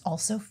watchers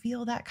also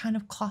feel that kind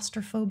of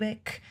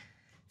claustrophobic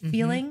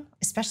feeling,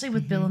 especially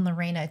with Bill and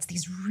Lorena. It's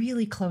these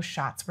really close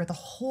shots where the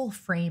whole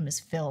frame is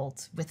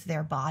filled with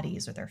their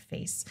bodies or their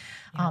face.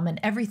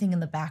 And everything in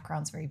the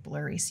background's very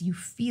blurry. So you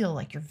feel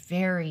like you're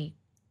very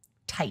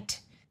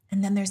tight.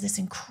 And then there's this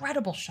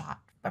incredible shot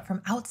but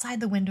from outside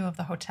the window of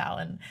the hotel.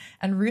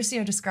 And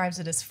Ruscio describes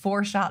it as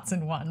 4 shots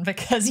in one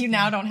because you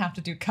now don't have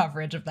to do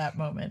coverage of that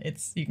moment.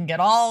 You can get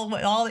all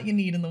that you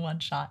need in the one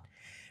shot.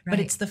 Right.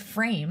 But it's the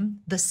frame,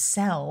 the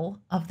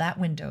cell of that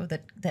window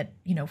that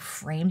you know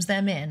frames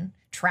them in,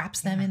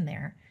 traps them in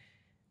there.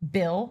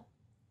 Bill,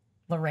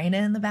 Lorena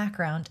in the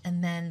background,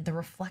 and then the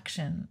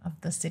reflection of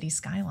the city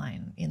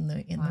skyline in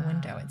the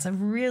window. It's a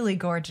really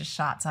gorgeous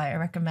shot. So I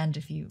recommend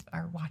if you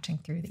are watching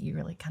through that you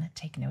really kind of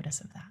take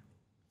notice of that.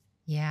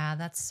 Yeah,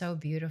 that's so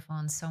beautiful,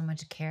 and so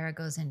much care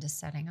goes into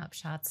setting up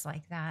shots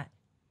like that.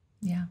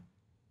 Yeah.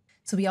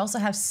 So we also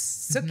have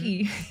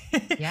Sookie,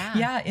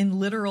 in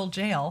literal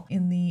jail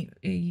in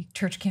the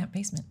church camp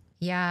basement.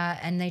 Yeah,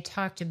 and they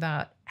talked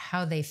about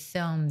how they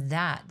filmed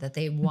that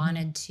they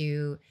wanted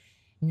to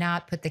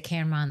not put the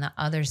camera on the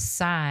other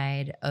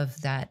side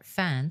of that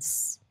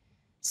fence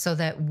so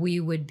that we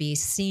would be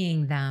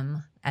seeing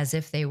them as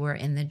if they were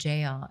in the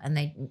jail. And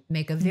they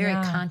make a very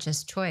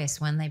conscious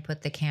choice when they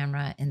put the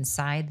camera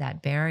inside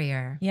that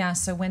barrier. Yeah,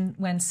 so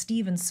when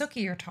Steve and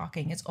Sookie are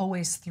talking, it's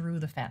always through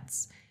the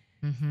fence.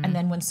 And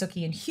then when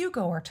Sookie and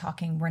Hugo are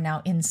talking, we're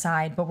now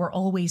inside, but we're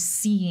always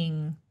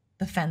seeing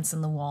the fence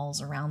and the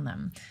walls around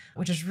them,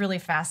 which is really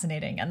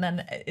fascinating. And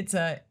then it's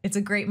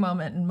a great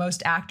moment, and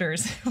most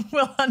actors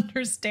will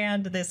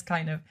understand this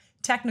kind of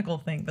technical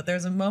thing. But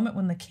there's a moment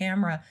when the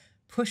camera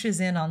pushes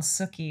in on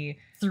Sookie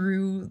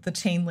through the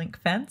chain link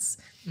fence.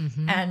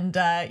 And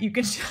you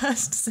can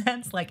just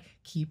sense, like,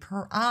 keep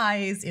her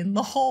eyes in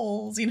the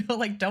holes,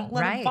 like don't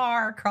let a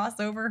bar cross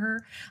over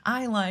her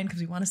eye line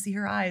because we want to see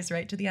her eyes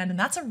right to the end. And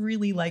that's a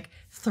really like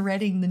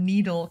threading the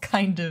needle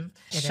kind of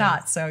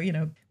shot. So,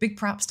 big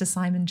props to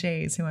Simon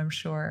Jays, who I'm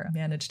sure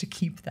managed to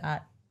keep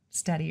that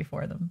steady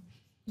for them.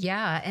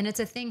 Yeah, and it's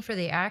a thing for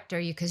the actor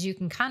because you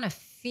can kind of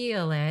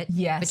feel it,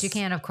 but you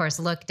can't, of course,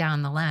 look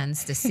down the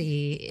lens to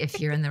see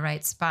if you're in the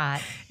right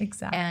spot.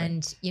 Exactly.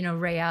 And,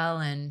 Raelle,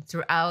 and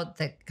throughout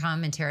the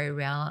commentary,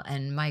 Raelle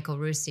and Michael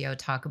Ruscio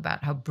talk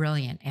about how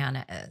brilliant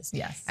Anna is.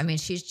 Yes. I mean,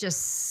 she's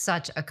just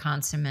such a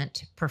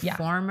consummate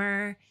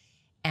performer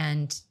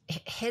and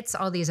hits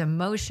all these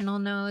emotional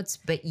notes,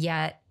 but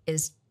yet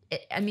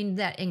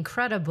that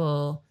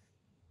incredible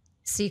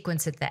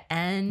sequence at the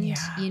end,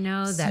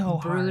 that so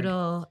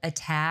brutal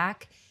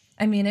attack.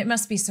 I mean, it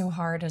must be so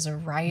hard as a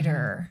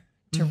writer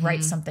to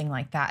write something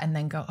like that and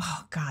then go,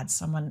 oh God,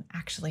 someone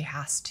actually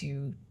has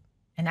to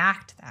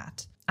enact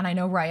that. And I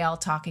know Raelle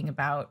talking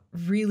about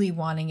really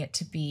wanting it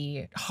to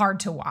be hard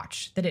to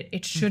watch, that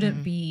it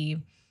shouldn't be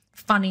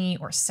funny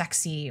or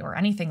sexy or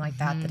anything like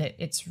that, that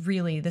it's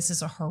really, this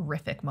is a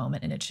horrific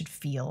moment and it should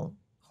feel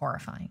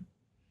horrifying.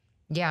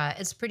 Yeah,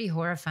 it's pretty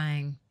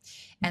horrifying.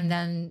 And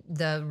then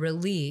the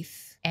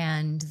relief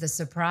and the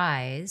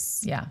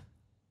surprise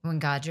when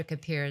Godric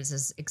appears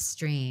is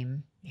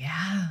extreme.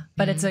 Yeah.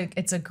 But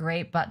it's a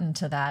great button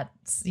to that,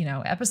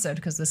 episode,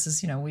 because this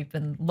is, we've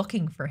been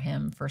looking for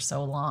him for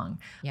so long.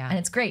 Yeah. And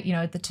it's great,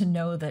 to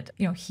know that,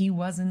 he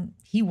wasn't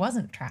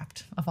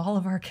trapped. Of all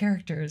of our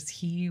characters,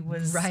 he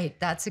was right.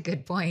 That's a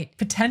good point.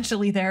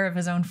 Potentially there of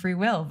his own free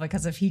will,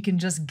 because if he can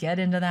just get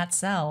into that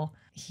cell,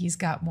 he's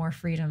got more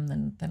freedom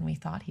than we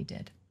thought he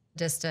did.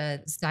 Just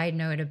a side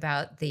note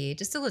about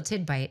just a little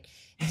tidbite.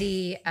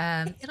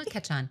 It'll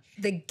catch on.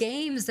 The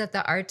games that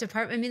the art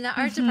department, the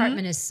art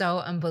department is so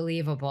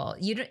unbelievable.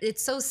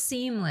 It's so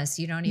seamless.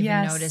 You don't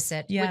even notice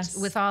it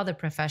with all the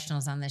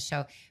professionals on this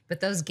show. But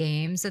those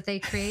games that they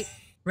create,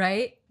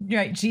 right?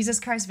 Right.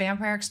 Jesus Christ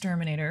Vampire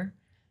Exterminator,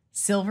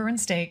 Silver and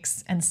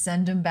Stakes, and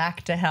Send Him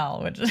Back to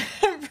Hell, which is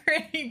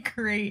pretty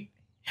great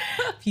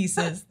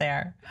pieces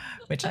there,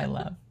 which I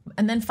love.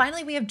 And then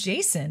finally we have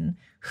Jason,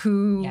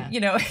 who,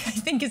 I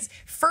think is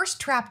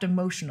first trapped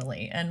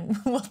emotionally. And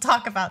we'll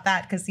talk about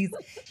that because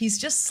he's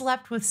just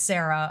slept with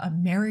Sarah, a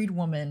married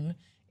woman,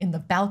 in the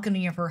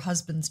balcony of her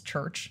husband's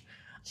church.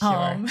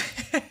 Sure.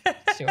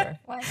 Sure.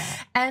 Why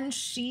not? And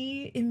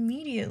she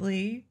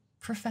immediately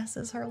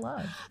professes her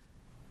love.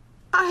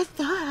 I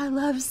thought I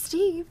loved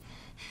Steve,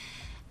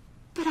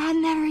 but I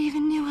never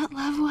even knew what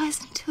love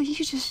was until you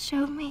just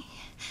showed me.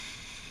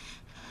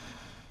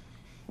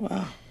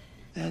 Wow,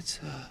 that's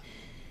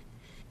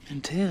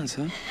intense,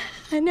 huh?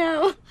 I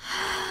know.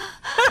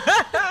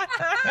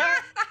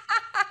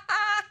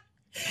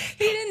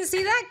 He didn't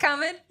see that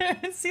coming.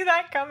 Didn't see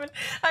that coming.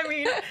 I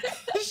mean,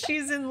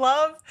 she's in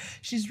love.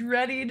 She's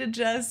ready to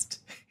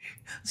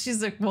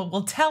she's like, well,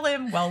 we'll tell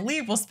him, we'll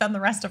leave, we'll spend the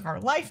rest of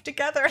our life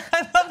together.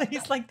 I love that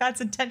he's like,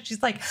 that's intense.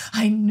 She's like,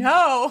 I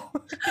know.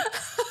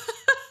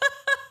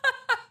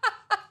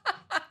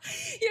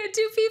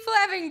 Two people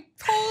having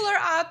polar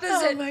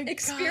opposite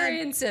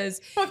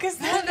experiences. Well, because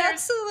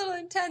that's a little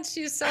intense.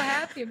 She's so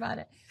happy about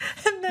it.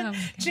 And then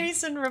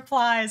Jason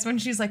replies when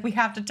she's like, we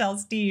have to tell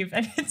Steve.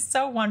 And it's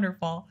so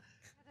wonderful.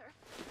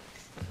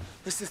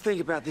 Let's just think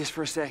about this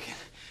for a second.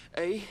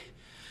 A,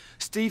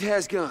 Steve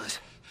has guns.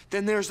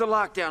 Then there's the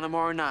lockdown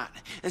tomorrow night.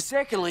 And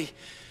secondly,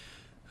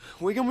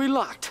 we're going to be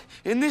locked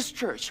in this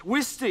church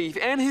with Steve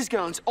and his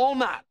guns all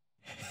night.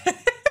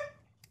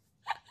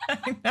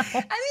 I know.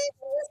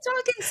 He's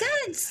talking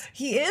sense.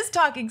 He is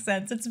talking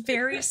sense.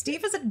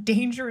 Steve is a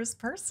dangerous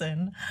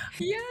person.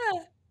 Yeah.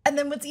 And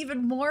then what's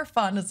even more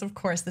fun is, of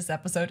course, this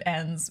episode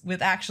ends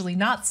with actually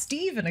not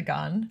Steve and a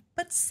gun,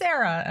 but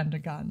Sarah and a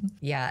gun.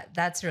 Yeah,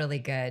 that's really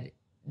good.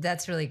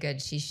 That's really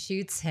good. She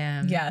shoots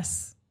him.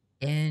 Yes.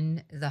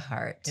 In the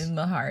heart. In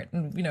the heart.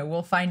 And,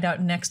 we'll find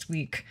out next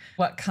week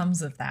what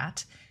comes of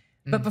that.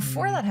 But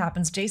before that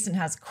happens, Jason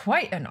has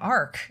quite an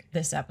arc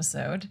this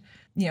episode.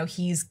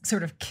 He's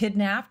sort of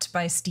kidnapped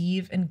by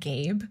Steve and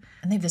Gabe.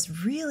 And they have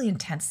this really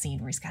intense scene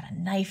where he's got a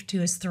knife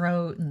to his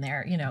throat and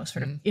they're,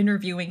 sort of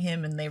interviewing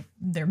him and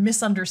they're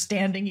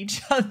misunderstanding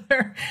each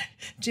other.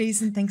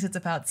 Jason thinks it's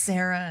about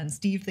Sarah and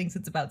Steve thinks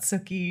it's about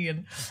Sookie.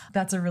 And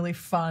that's a really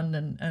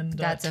fun and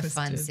that's a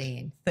fun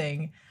scene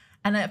thing.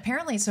 And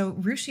apparently, so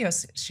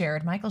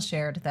Michael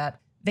shared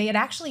that they had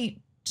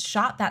actually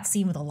shot that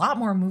scene with a lot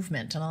more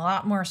movement and a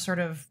lot more sort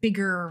of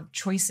bigger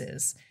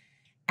choices.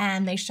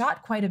 And they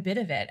shot quite a bit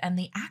of it. And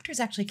the actors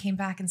actually came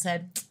back and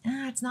said,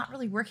 it's not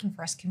really working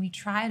for us. Can we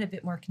try it a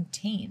bit more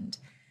contained?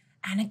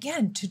 And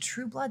again, to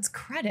True Blood's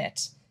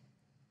credit,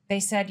 they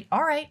said,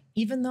 all right,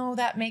 even though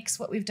that makes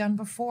what we've done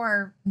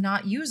before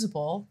not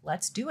usable,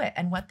 let's do it.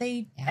 And what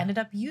they ended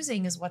up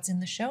using is what's in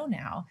the show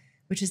now,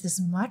 which is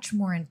this much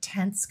more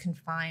intense,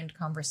 confined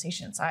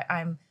conversation. So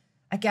I'm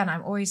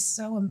always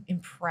so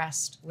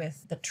impressed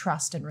with the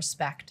trust and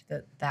respect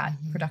that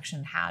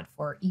production had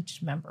for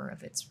each member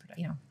of its,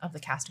 of the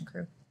cast and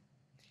crew.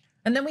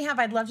 And then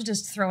I'd love to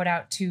just throw it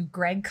out to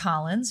Greg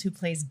Collins, who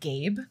plays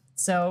Gabe.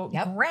 So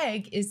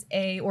Greg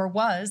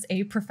was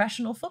a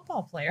professional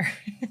football player.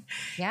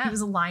 Yeah. He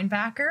was a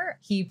linebacker.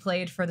 He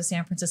played for the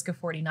San Francisco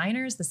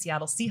 49ers, the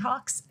Seattle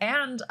Seahawks,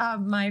 and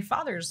my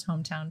father's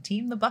hometown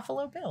team, the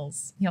Buffalo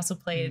Bills. He also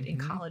played in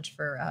college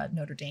for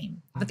Notre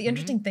Dame. But the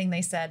interesting thing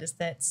they said is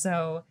that,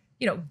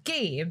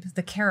 Gabe,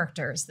 the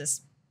character, is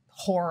this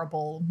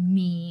horrible,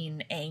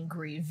 mean,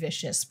 angry,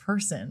 vicious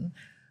person.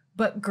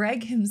 But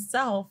Greg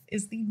himself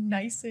is the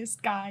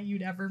nicest guy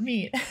you'd ever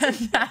meet. And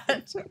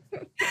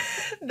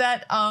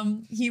that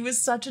he was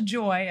such a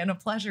joy and a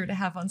pleasure to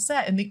have on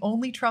set. And the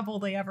only trouble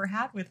they ever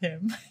had with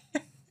him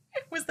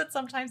was that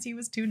sometimes he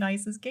was too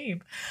nice as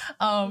Gabe.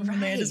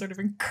 And they had to sort of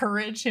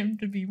encourage him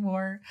to be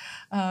more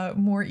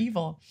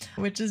evil,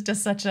 which is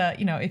just such a,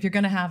 if you're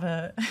going to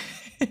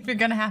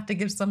have to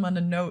give someone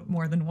a note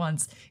more than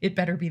once, it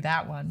better be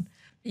that one.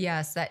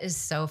 Yes, that is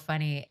so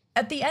funny.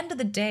 At the end of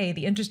the day,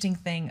 the interesting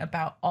thing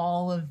about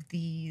all of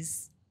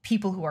these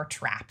people who are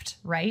trapped,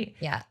 right?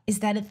 Yeah. Is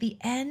that at the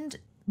end,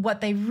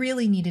 what they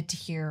really needed to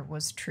hear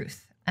was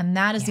truth. And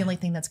that is the only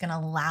thing that's going to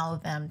allow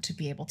them to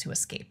be able to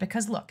escape.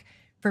 Because look,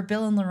 for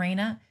Bill and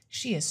Lorena,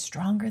 she is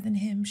stronger than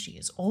him. She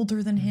is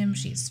older than him.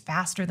 She is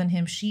faster than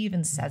him. She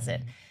even says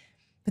it.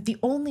 But the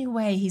only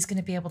way he's going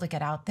to be able to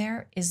get out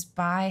there is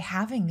by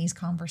having these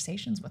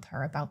conversations with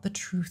her about the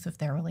truth of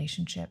their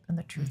relationship and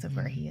the truth of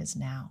where he is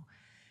now.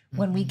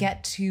 When we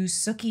get to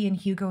Sookie and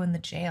Hugo in the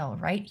jail,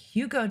 right?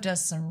 Hugo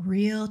does some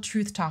real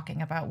truth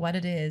talking about what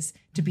it is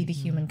to be the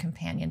human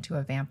companion to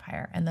a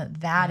vampire, and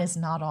that is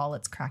not all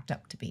it's cracked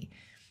up to be.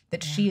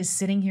 That she is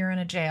sitting here in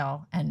a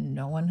jail and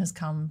no one has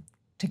come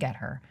to get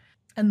her.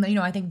 And, you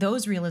know, I think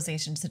those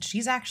realizations that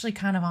she's actually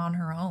kind of on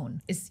her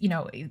own is, you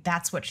know,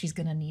 that's what she's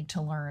going to need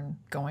to learn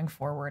going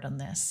forward on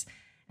this.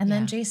 And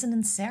then Jason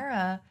and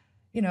Sarah,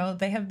 you know,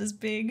 they have this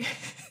big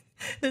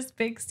this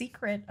big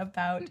secret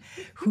about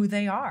who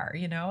they are,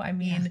 you know? I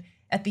mean,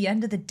 at the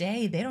end of the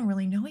day, they don't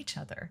really know each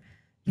other.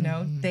 You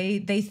know, they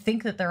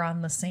think that they're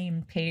on the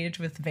same page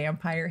with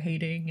vampire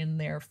hating and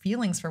their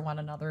feelings for one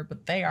another,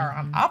 but they are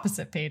on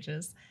opposite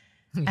pages.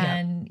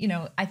 And, you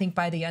know, I think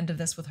by the end of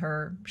this with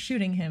her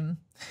shooting him,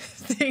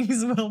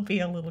 things will be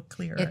a little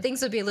clearer. Yeah,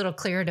 things will be a little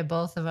clearer to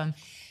both of them.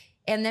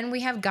 And then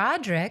we have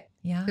Godric,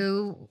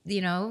 who,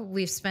 you know,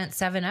 we've spent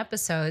 7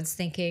 episodes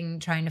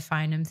trying to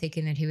find him,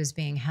 thinking that he was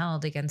being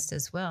held against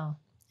his will.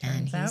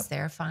 And he's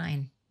there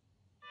fine.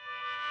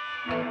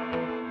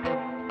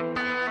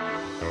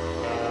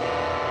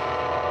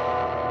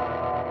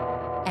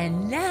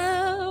 And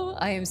now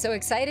I am so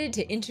excited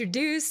to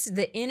introduce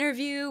the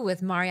interview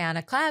with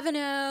Mariana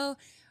Klaveno.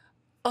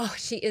 Oh,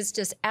 she is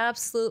just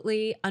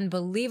absolutely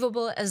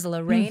unbelievable as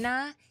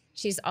Lorena.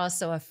 She's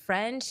also a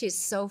friend. She's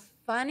so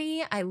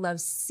funny. I love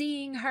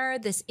seeing her.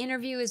 This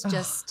interview is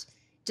just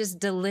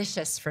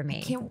delicious for me.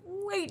 I can't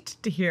wait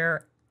to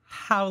hear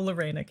how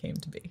Lorena came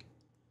to be.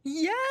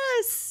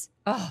 Yes.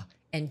 Oh,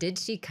 and did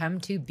she come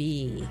to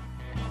be?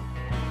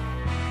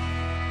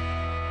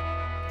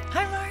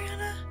 Hi,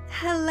 Mariana.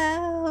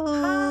 Hello.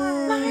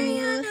 Hi,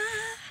 Mariana.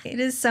 It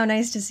is so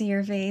nice to see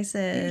your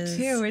faces.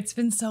 You too. It's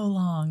been so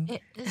long.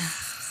 It is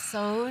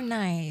so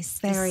nice.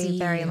 Very,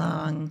 very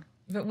long.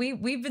 But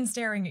we've been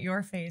staring at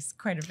your face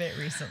quite a bit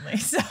recently.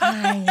 So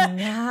I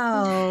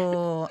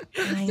know.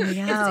 I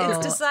know. It's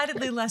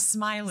decidedly less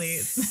smiley.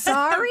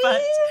 Sorry?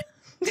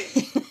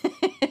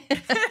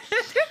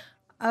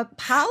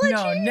 Apologies?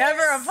 No,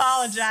 never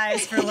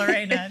apologize for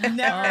Lorena.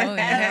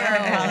 Never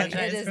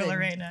apologize for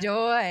Lorena.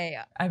 Joy.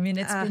 I mean,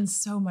 it's been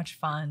so much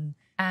fun.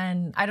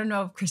 And I don't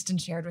know if Kristin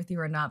shared with you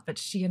or not, but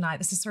she and I,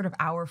 this is sort of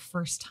our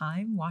first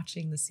time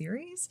watching the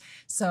series.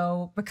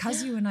 So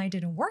because you and I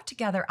didn't work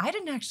together, I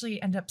didn't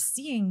actually end up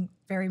seeing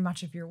very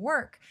much of your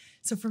work.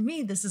 So for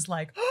me, this is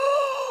like,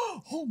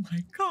 oh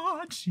my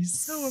God, she's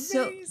so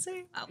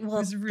amazing. Well, it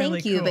was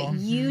really thank you, cool. but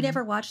you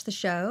never watched the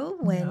show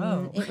when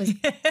it was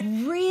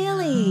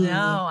really.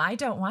 No, I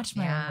don't watch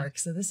my own work.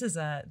 So this is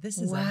a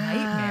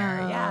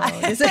nightmare. Yeah.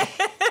 This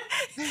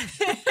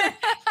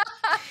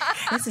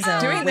is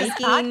a doing this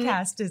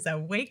podcast is a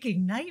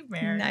waking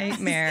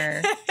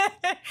nightmare.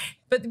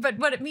 But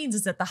what it means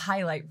is that the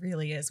highlight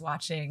really is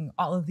watching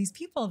all of these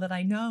people that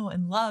I know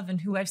and love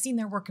and who I've seen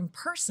their work in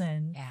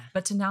person,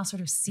 but to now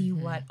sort of see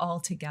what all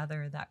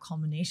together that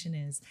culmination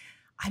is.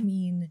 I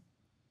mean,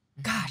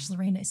 gosh,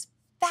 Lorena is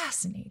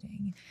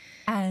fascinating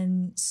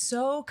and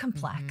so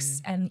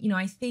complex. And, you know,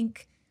 I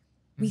think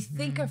we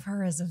think of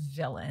her as a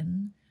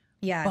villain,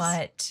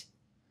 but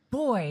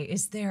boy,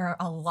 is there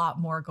a lot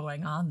more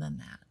going on than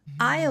that.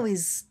 I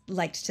always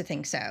liked to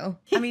think so.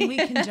 I mean, we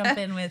can jump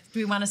in with, do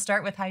we want to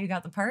start with how you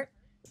got the part?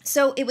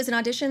 So it was an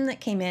audition that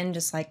came in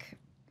just like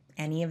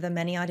any of the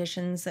many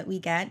auditions that we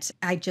get.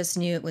 I just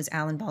knew it was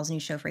Alan Ball's new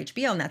show for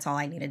HBO, and that's all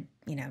I needed,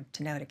 you know,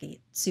 to know to get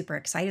super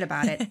excited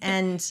about it.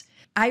 And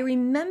I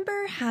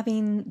remember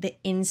having the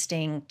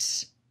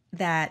instinct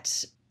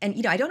that, and,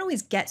 you know, I don't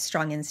always get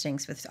strong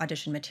instincts with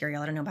audition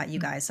material. I don't know about you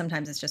guys.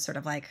 Sometimes it's just sort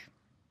of like,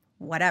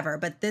 whatever.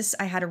 But this,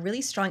 I had a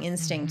really strong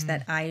instinct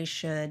that I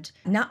should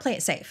not play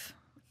it safe.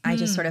 I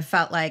just sort of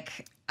felt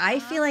like, I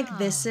feel like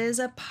this is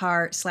a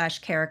part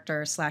 /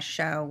 character /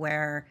 show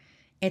where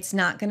it's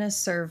not going to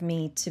serve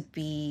me to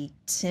be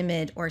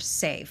timid or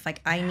safe. Like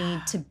I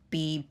need to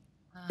be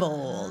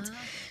bold.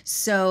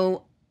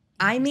 So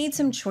I made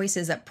some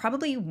choices that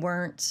probably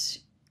weren't,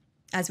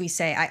 as we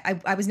say,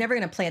 I was never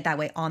going to play it that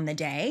way on the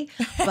day,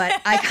 but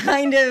I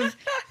kind of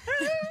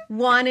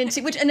wanted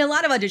to, which in a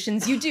lot of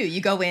auditions you do. You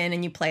go in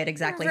and you play it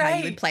exactly how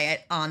you would play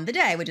it on the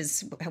day, which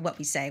is what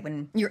we say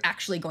when you're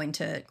actually going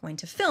to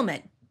film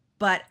it.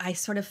 But I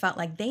sort of felt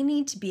like they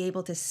need to be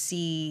able to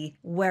see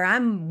where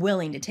I'm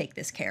willing to take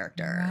this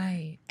character.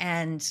 Right.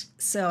 And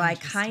so I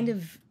kind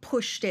of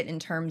pushed it in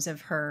terms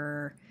of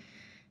her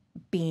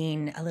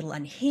being a little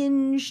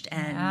unhinged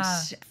and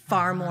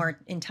far more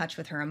in touch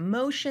with her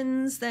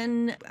emotions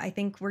than I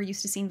think we're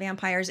used to seeing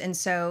vampires. And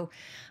so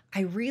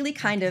I really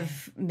kind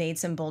of made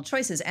some bold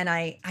choices. And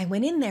I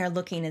went in there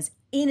looking as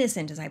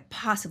innocent as I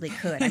possibly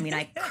could. I mean,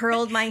 I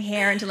curled my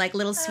hair into like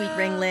little sweet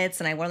ringlets,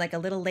 and I wore like a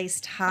little lace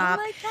top.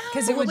 Oh my God.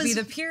 Because it would be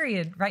the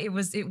period, right? It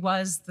was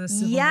the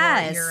Civil War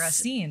era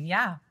scene.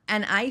 Yeah.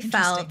 And I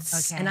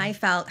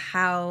felt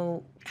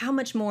how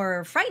much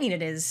more frightening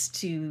it is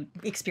to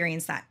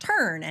experience that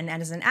turn, and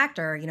as an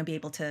actor, you know, be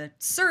able to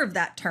serve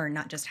that turn,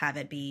 not just have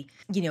it be,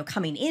 you know,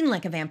 coming in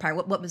like a vampire.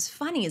 What was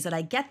funny is that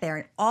I get there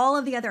and all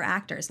of the other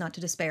actors, not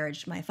to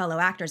disparage my fellow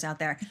actors out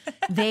there,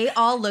 they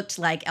all looked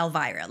like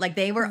Elvira. Like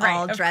they were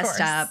all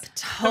dressed up,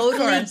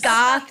 totally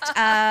gothed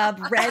up,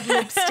 red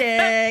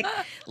lipstick.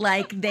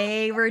 Like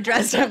they were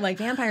dressed up like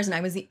vampires, and I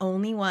was the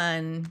only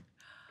one,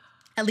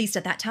 at least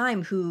at that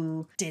time,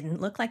 who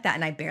didn't look like that.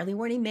 And I barely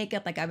wore any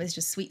makeup. Like I was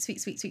just sweet.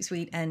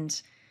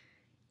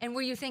 And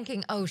were you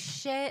thinking, oh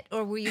shit?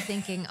 Or were you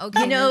thinking,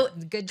 okay, you know,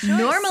 good choice?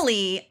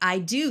 Normally I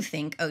do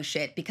think, oh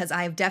shit, because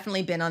I've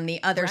definitely been on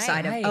the other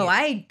side of, oh,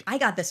 I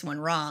got this one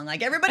wrong.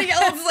 Like everybody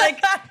else,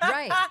 like.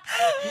 Right.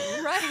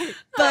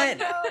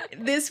 But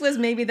this was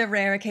maybe the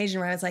rare occasion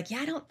where I was like, yeah,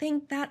 I don't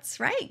think that's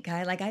right,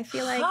 guy. Like I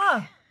feel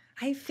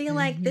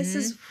like this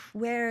is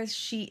where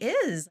she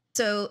is.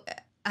 So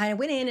I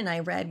went in and I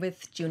read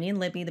with Junie and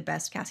Libby, the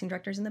best casting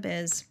directors in the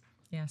biz.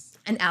 Yes.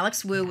 And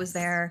Alex Wu was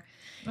there.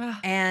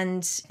 And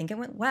I think it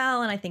went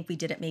well. And I think we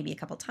did it maybe a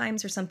couple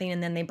times or something.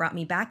 And then they brought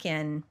me back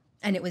in,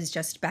 and it was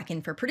just back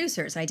in for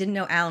producers. I didn't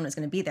know Alan was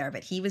going to be there,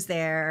 but he was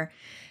there.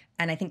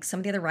 And I think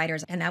some of the other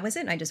writers, and that was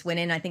it. And I just went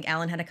in. I think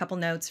Alan had a couple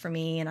notes for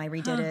me, and I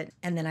redid it.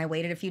 And then I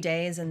waited a few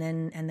days, and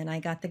then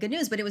I got the good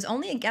news. But it was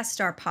only a guest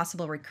star,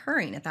 possible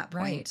recurring at that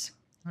point.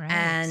 Right.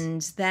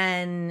 And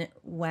then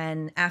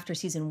when after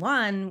season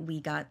 1, we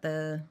got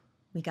the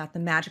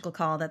magical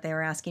call that they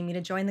were asking me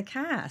to join the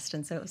cast.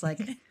 And so it was like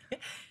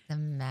the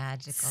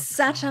magical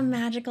such a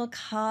magical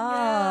call.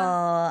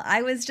 Yeah.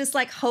 I was just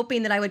like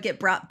hoping that I would get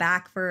brought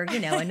back for, you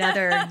know,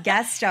 another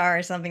guest star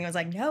or something. I was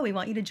like, no, we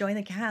want you to join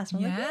the cast.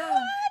 I'm like,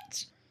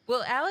 what?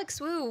 Well,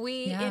 Alex Wu,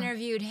 we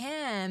interviewed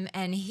him,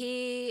 and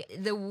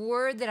the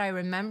word that I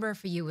remember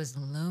for you was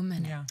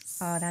luminous.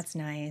 Yeah. Oh, that's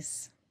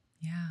nice.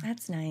 Yeah.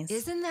 That's nice.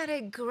 Isn't that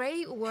a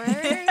great word?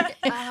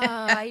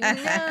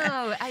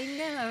 I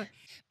know.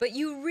 But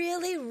you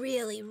really,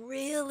 really,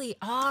 really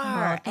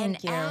are. Oh,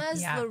 thank you.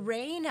 As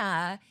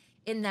Lorena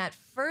in that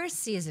first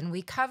season,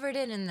 we covered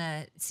it in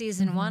the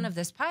season 1 of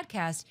this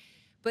podcast,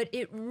 but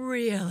it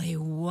really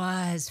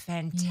was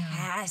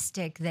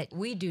fantastic that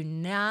we do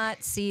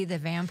not see the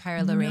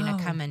vampire Lorena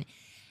coming.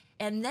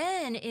 And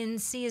then in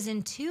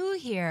season 2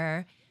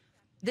 here,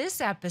 this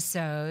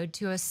episode,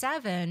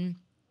 207,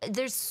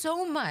 there's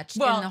so much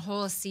in the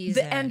whole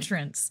season. The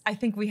entrance. I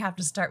think we have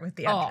to start with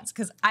the entrance,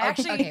 because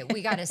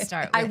we got to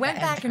start with I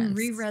went back and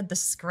reread the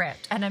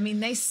script, and I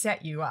mean, they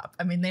set you up.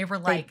 I mean, they were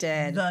like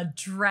the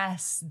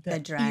dress, the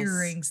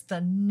earrings,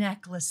 the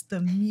necklace,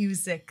 the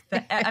music.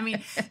 I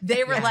mean,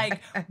 they were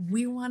like,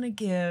 we want to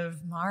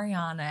give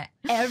Mariana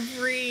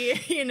every,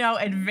 you know,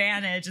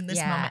 advantage in this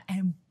moment.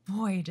 And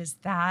boy, does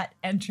that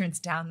entrance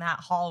down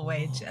that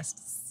hallway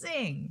just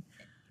sing.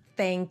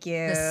 Thank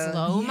you. The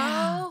slow-mo.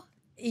 Yeah.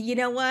 You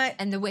know what?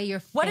 And the way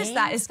your What is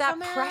that? Is that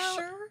come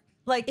pressure? out?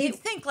 Like, you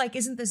think, like,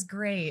 isn't this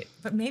great?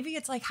 But maybe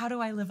it's like, how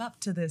do I live up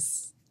to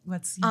this?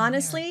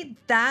 Honestly,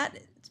 that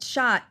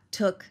shot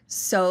took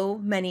so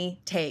many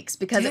takes,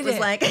 because it was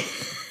like,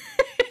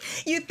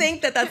 you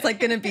think that that's like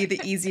going to be the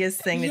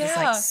easiest thing to just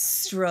like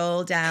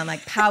stroll down,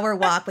 like power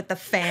walk with the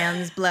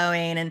fans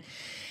blowing,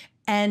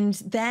 and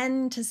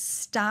then to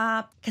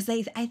stop, because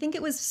I think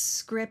it was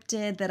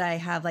scripted that I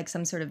have like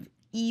some sort of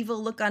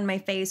evil look on my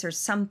face or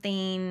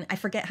something. I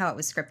forget how it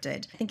was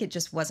scripted. I think it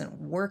just wasn't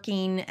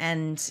working,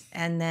 and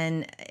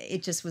then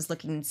it just was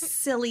looking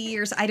silly,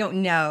 or I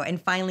don't know. And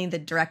finally the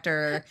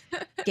director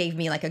gave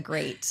me like a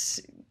great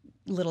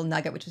little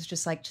nugget, which was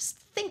just like, just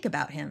think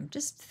about him.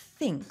 Just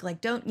think.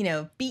 Like, don't, you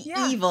know, be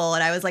evil.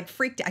 And I was like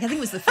freaked out. I think it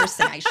was the first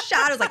thing I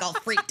shot. I was like all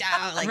freaked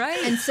out. Like,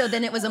 and so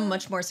then it was a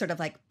much more sort of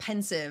like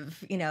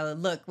pensive, you know,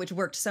 look, which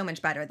worked so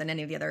much better than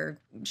any of the other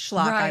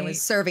schlock I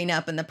was serving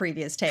up in the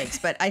previous takes.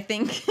 But I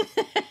think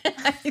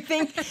I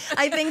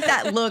think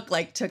that look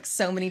like took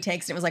so many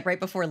takes, and it was like right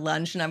before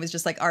lunch, and I was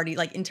just like already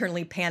like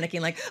internally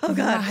panicking, like, oh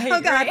God, I'm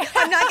not getting this.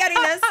 I'm not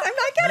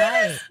getting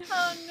this.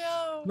 Oh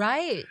no.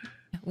 Right.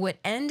 What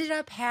ended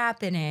up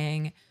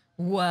happening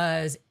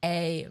was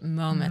a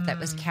moment that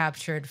was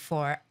captured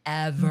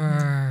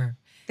forever.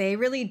 They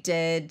really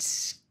did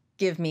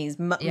give me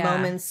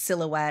moments,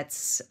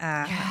 silhouettes,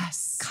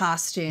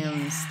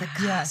 costumes, the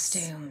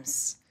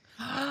costumes.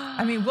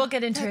 I mean, we'll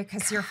get into it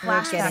because your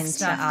flashback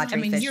stuff. I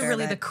mean, you're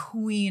really the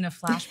queen of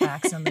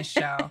flashbacks on this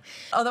show.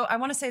 Although I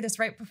want to say this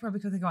right before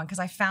we quickly go on, because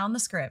I found the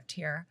script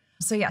here.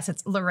 So yes,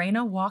 it's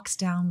Lorena walks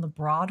down the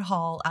broad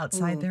hall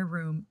outside their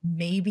room,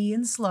 maybe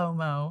in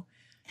slow-mo,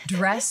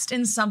 dressed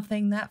in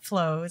something that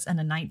flows and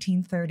a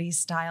 1930s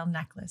style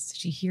necklace.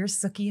 She hears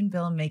Sookie and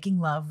Bill making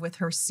love with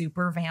her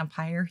super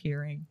vampire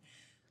hearing.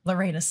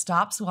 Lorena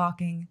stops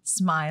walking,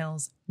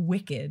 smiles,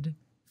 wicked,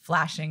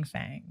 flashing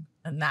fang.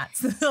 And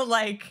that's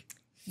like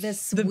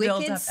the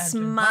wicked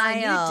smile.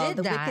 Well, you did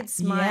the that. wicked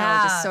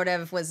smile just sort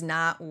of was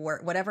not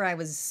whatever I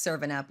was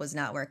serving up was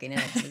not working,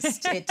 and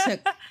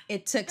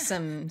it took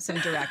some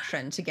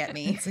direction to get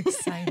me. It's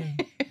exciting.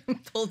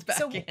 Pulled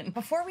back in.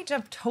 Before we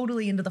jump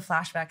totally into the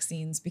flashback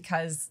scenes,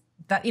 because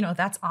that, you know,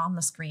 that's on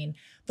the screen,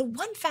 the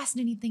one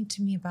fascinating thing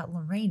to me about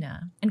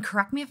Lorena, and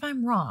correct me if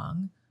I'm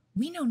wrong,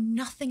 we know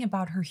nothing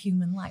about her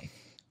human life.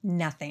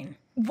 Nothing.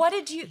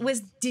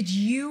 Did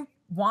you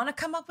want to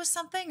come up with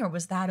something, or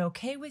was that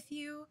okay with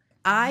you?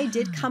 I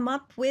did come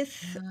up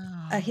with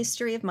a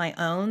history of my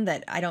own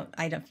that I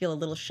don't feel a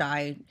little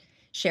shy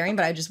sharing,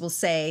 but I just will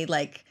say,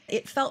 like,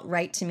 it felt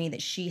right to me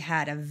that she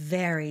had a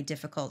very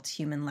difficult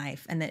human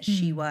life, and that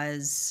she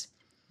was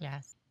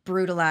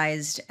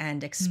brutalized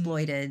and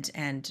exploited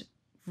and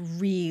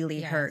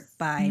really hurt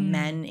by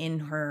men in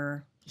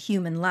her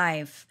human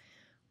life,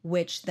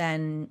 which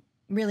then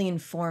really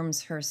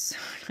informs her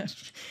sort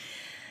of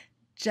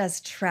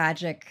just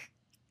tragic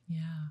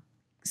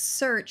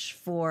search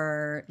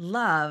for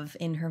love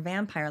in her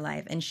vampire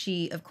life. And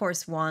she, of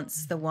course,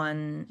 wants the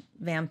one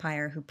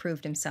vampire who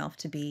proved himself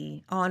to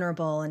be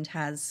honorable and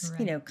has,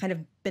 you know, kind of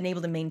been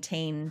able to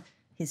maintain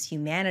his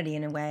humanity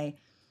in a way.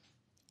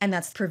 And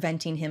that's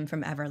preventing him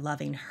from ever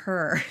loving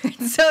her.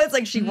 So it's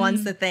like she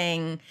wants the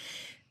thing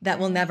that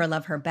will never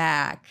love her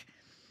back.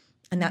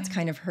 And that's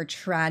kind of her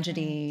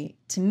tragedy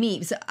to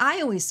me. So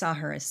I always saw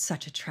her as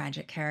such a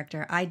tragic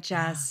character. I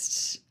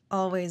just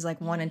always like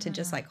wanted to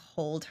just like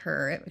hold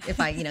her if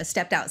I, you know,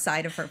 stepped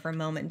outside of her for a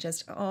moment.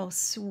 Just, oh,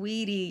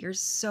 sweetie, you're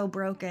so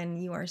broken.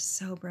 You are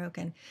so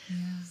broken. Yeah,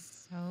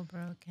 so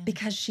broken.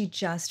 Because she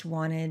just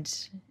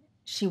wanted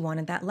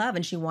that love,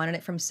 and she wanted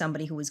it from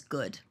somebody who was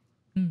good.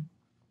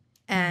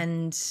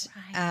 And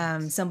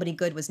somebody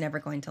good was never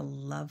going to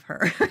love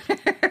her.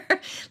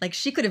 Like,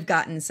 she could have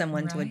gotten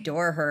someone to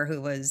adore her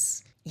who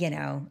was, you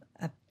know,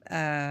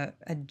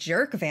 a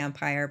jerk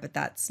vampire, but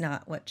that's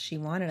not what she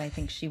wanted. I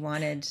think she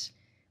wanted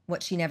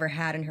what she never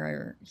had in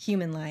her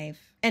human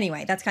life.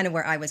 Anyway, that's kind of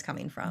where I was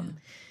coming from.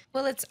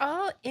 Well, it's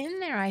all in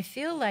there. I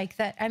feel like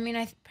that. I mean,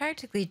 I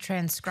practically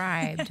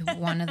transcribed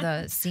one of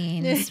the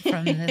scenes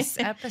from this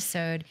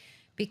episode,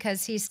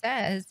 because he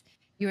says,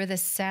 "You are the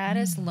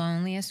saddest,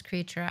 loneliest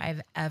creature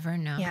I've ever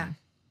known." Yeah.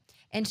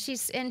 And she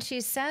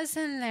says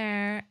in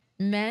there,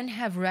 "Men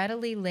have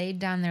readily laid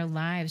down their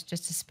lives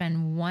just to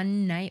spend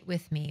one night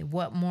with me.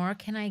 What more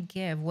can I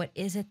give? What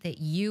is it that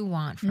you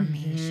want from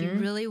me?" She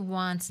really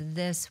wants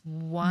this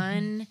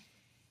one.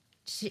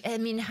 I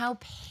mean, how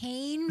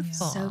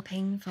painful. So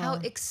painful. How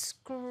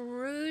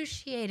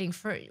excruciating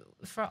for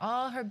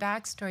all her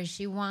backstory.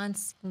 She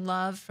wants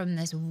love from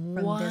this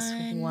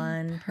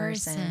one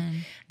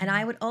person. And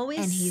I would always,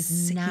 and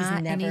he's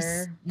not going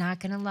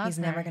to love her. He's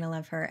never going to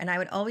love her. And I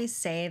would always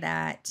say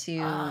that to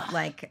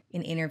like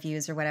in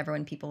interviews or whatever,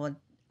 when people would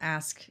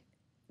ask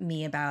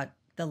me about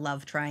the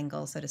love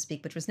triangle, so to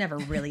speak, which was never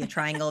really a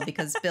triangle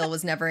because Bill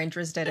was never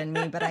interested in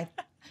me. But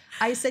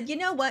I said, you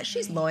know what?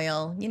 She's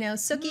loyal. You know,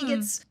 Sookie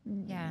gets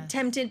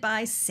tempted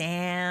by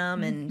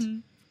Sam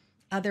and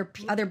other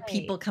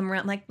people come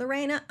around. Like,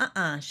 Lorena,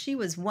 she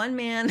was one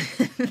man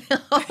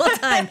the whole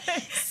time.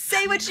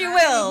 Say what you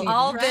will.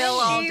 All Bill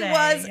all day. She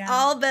was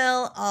all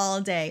Bill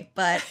all day.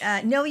 But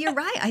no, you're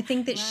right. I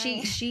think that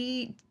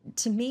she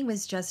to me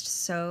was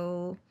just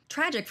so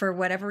tragic for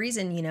whatever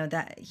reason, you know,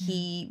 that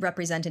he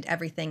represented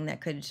everything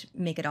that could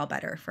make it all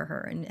better for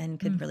her and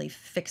could really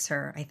fix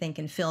her, I think,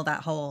 and fill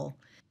that hole.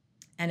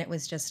 And it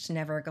was just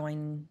never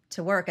going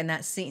to work. And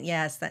that scene,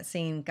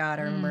 God,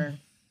 I remember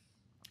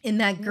in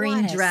that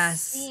green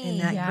dress, green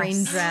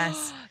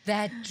dress.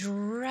 That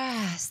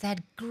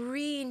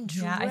green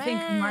dress. Yeah, I think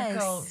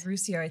Michael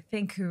Ruscio,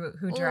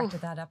 who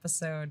directed that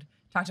episode,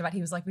 talked about, he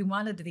was like, we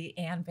wanted the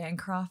Anne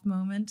Bancroft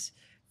moment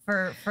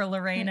for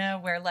Lorena,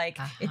 where like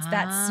it's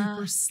that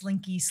super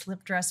slinky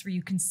slip dress where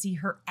you can see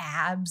her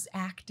abs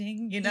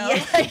acting, you know,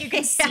 like you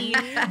can see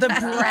the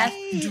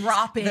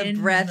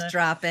breath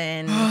drop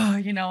in,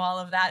 you know, all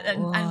of that.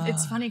 And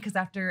it's funny because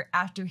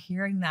after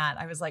hearing that,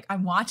 I was like,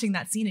 I'm watching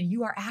that scene and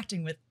you are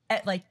acting with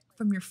like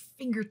from your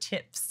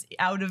fingertips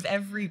out of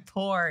every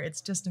pore.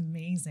 It's just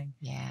amazing.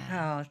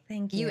 Yeah. Oh,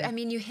 thank you. I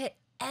mean, you hit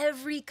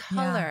every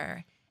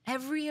color,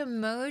 every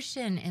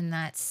emotion in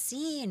that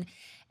scene.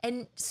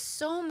 And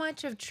so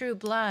much of True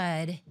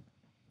Blood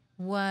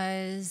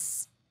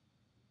was,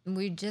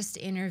 we just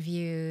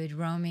interviewed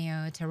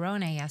Romeo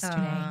Torrone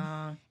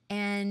yesterday.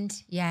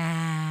 And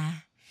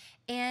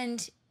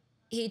and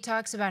he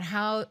talks about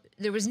how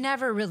there was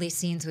never really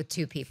scenes with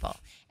two people.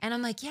 And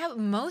I'm like, yeah,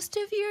 most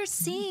of your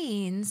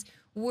scenes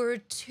were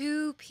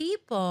two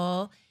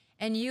people,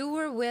 and you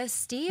were with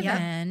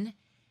Steven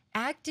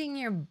acting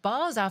your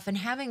balls off and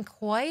having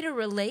quite a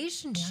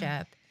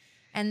relationship.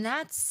 And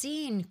that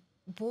scene,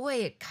 boy,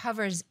 it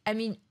covers, I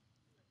mean,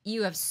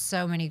 you have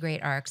so many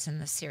great arcs in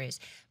this series,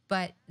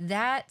 But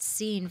that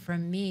scene for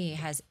me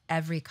has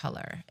every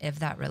color of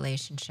that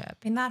relationship.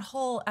 In that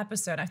whole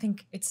episode, I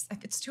think it's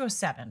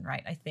 207,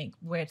 right? I think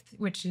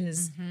which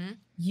is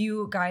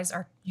you guys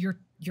are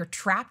you're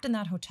trapped in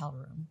that hotel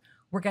room.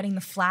 We're getting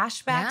the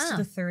flashbacks to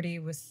the 30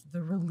 with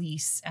the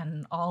release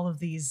and all of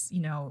these,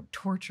 you know,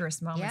 torturous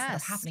moments that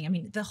are happening. I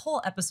mean, the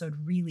whole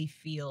episode really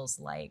feels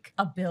like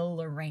a Bill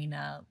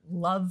Lorena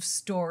love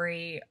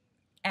story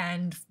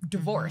and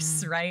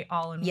divorce, right?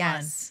 All in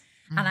one.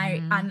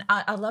 And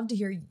I love to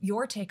hear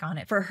your take on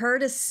it. For her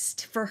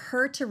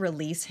to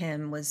release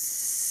him was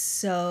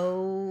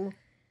so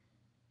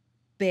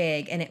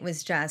big, and it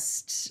was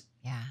just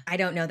I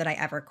don't know that I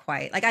ever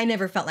quite I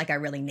never felt like I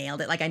really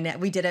nailed it. Like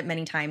we did it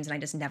many times, and I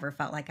just never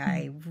felt like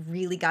I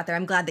really got there.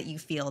 I'm glad that you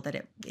feel that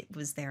it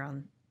was there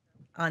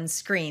on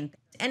screen.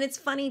 And it's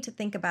funny to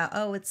think about,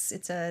 oh,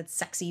 it's a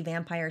sexy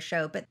vampire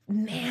show, but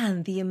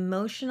man, the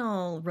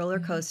emotional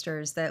roller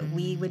coasters that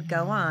we would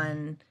go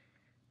on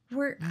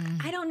were,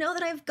 I don't know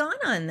that I've gone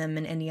on them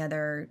in any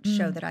other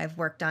show that I've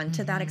worked on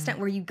to that extent,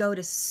 where you go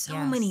to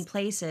so many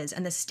places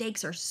and the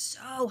stakes are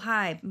so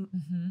high.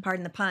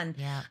 Pardon the pun.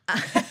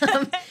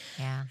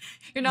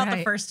 You're not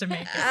the first to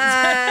make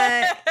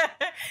it.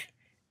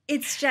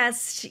 It's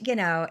just, you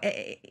know,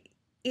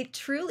 it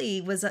truly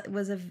was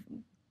a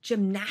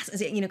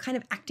gymnastics, you know, kind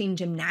of acting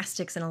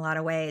gymnastics in a lot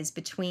of ways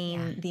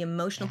between the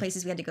emotional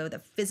places we had to go, the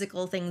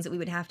physical things that we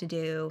would have to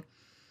do,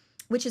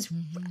 which is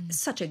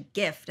such a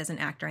gift as an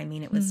actor. I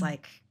mean, it was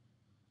like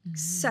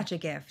such a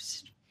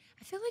gift.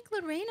 I feel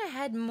like Lorena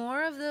had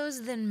more of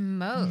those than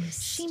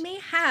most. She may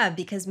have,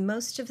 because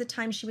most of the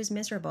time she was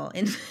miserable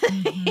in,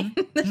 in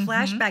the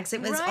flashbacks.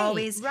 It was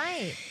always,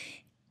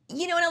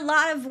 you know, in a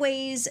lot of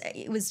ways,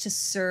 it was to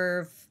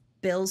serve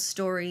Bill's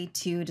story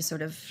too, to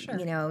sort of,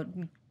 you know,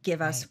 give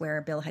us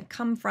where Bill had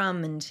come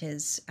from and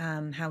his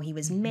how he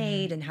was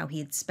made and how he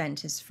had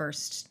spent his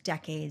first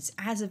decades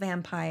as a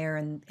vampire,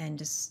 and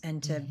to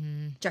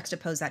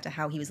juxtapose that to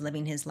how he was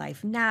living his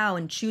life now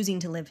and choosing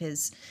to live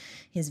his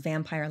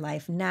vampire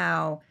life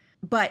now.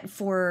 But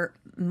for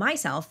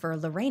myself, for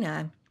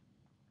Lorena,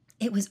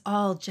 it was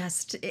all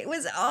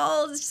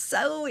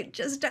so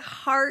just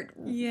heart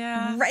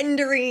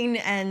rendering,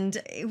 and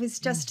it was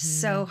just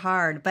so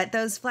hard. But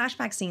those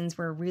flashback scenes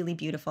were really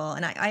beautiful,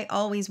 and I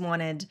always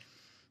wanted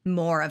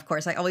more. Of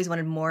course, I always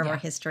wanted more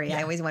history.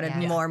 I always wanted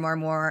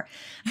more.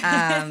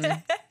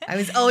 I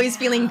was always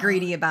feeling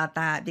greedy about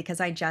that, because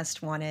I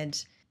just wanted,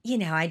 you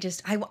know,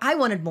 I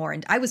wanted more,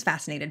 and I was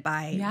fascinated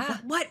by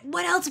what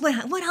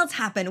else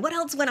happened, what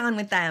else went on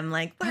with them,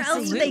 like where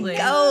else did they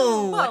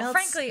go? Well,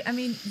 frankly, I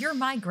mean, you're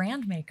my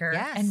grandmaker,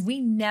 and we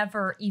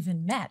never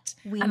even met.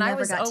 I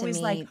was always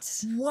like,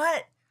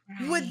 what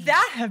would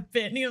that have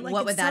been? You know, like,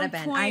 what would that have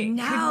been? I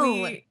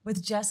know.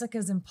 With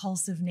Jessica's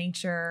impulsive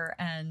nature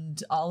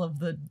and all of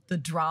the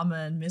drama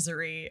and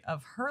misery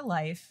of her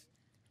life,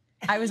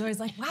 I was always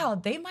like, wow,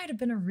 they might have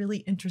been a really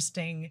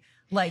interesting,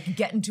 like,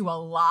 get into a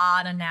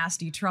lot of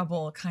nasty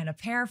trouble kind of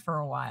pair for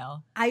a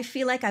while. I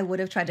feel like I would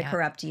have tried to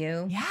corrupt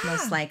you.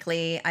 Most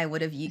likely. I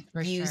would have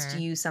used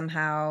you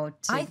somehow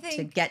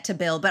to get to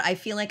Bill. But I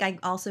feel like I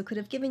also could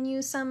have given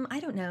you some, I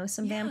don't know,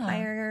 some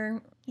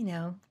vampire, you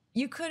know,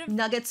 you could have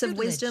nuggets of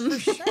wisdom.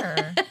 For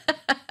sure.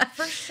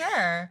 For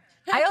sure.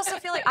 I also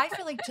feel like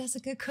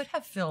Jessica could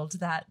have filled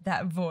that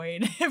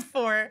void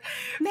for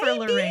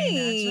Lorena.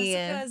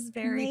 Jessica is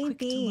very quick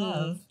to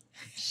love.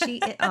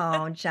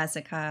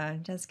 Jessica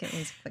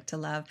is quick to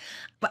love.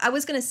 But I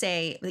was going to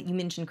say that you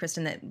mentioned,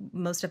 Kristin, that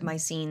most of my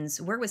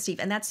scenes were with Steve,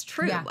 and that's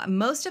true.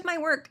 Most of my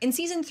work in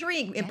season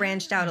 3, it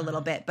branched out a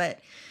little bit, but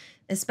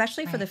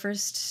especially for the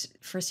first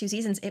few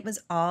seasons, it was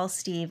all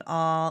Steve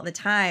all the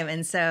time,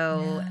 and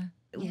so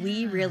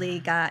we really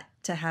got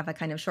to have a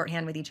kind of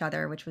shorthand with each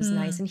other, which was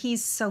nice. And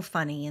he's so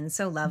funny and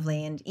so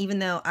lovely. And even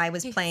though I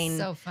was playing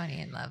so funny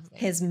and lovely,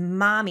 his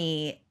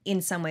mommy,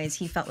 in some ways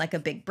he felt like a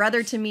big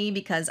brother to me,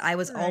 because I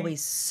was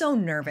always so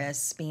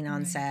nervous being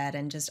on set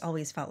and just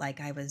always felt like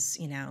I was,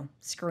 you know,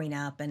 screwing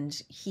up. And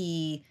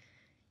he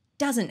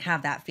doesn't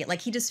have that feel. Like,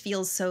 he just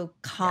feels so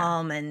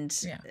calm and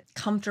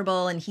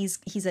comfortable, and he's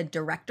a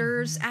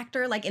director's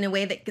actor, like, in a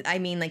way that, I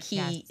mean, like,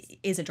 he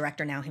is a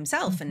director now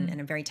himself,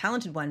 and a very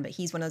talented one, but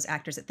he's one of those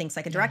actors that thinks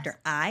like a director.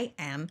 I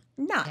am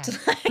not.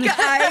 Like,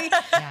 I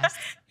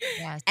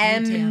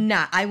am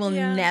not. I will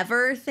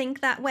never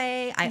think that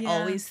way. I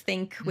always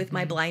think with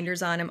my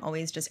blinders on. I'm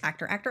always just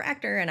actor.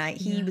 And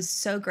he was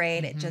so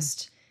great at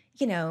just,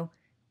 you know,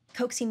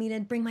 coaxing me to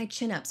bring my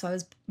chin up so I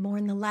was more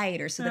in the light,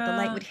 or so that the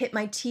light would hit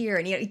my tear,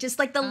 and, you know, just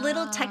like the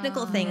little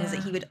technical things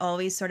that he would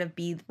always sort of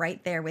be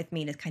right there with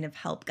me to kind of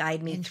help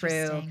guide me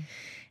through.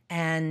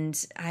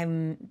 And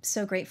I'm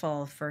so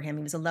grateful for him.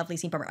 He was a lovely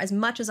scene partner. As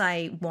much as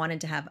I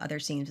wanted to have other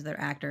scenes with other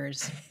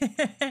actors,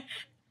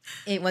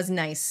 it was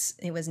nice.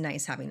 It was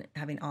nice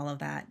having all of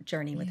that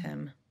journey with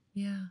him.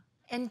 Yeah.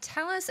 And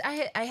tell us,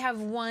 I have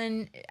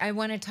one, I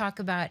want to talk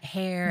about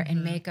hair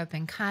and makeup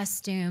and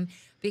costume,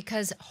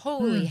 because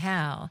holy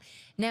hell.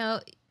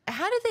 Now,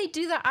 how do they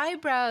do the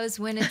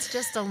eyebrows when it's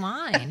just a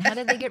line? How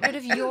did they get rid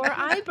of your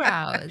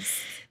eyebrows?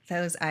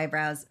 Those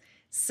eyebrows.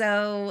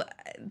 So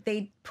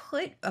they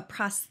put a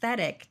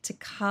prosthetic to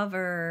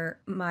cover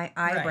my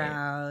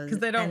eyebrows. Because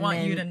they don't want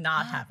you to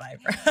not have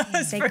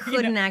eyebrows. They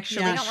couldn't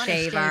actually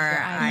shave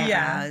our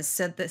eyebrows.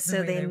 Yeah.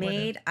 So they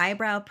made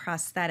eyebrow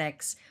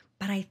prosthetics,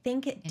 but I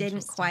think it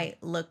didn't quite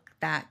look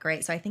that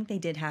great. So I think they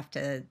did have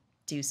to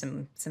do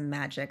some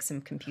magic, some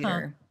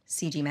computer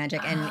CG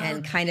magic,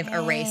 and kind of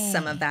erase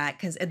some of that,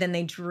 because then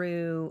they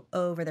drew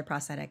over the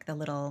prosthetic the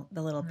little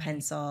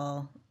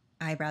pencil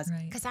eyebrows.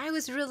 Because I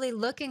was really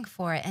looking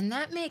for it, and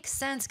that makes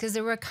sense, because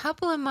there were a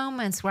couple of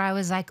moments where I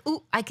was like,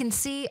 "Ooh, I can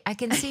see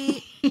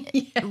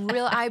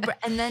real eyebrow,"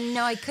 and then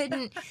no, I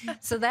couldn't.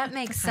 So that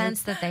makes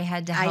sense that they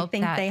had to help. I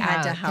think they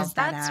had to help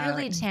that out. That's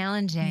really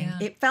challenging. Yeah.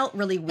 It felt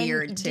really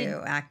weird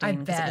too,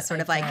 acting, because it was sort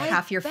of like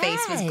half your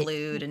face was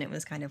glued, and it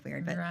was kind of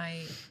weird. But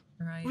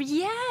Right.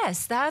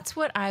 Yes, that's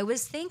what I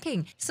was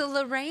thinking. So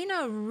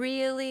Lorena,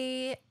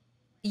 really,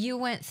 you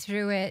went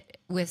through it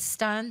with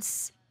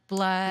stunts,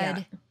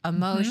 blood,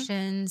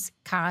 emotions,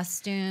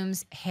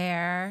 costumes,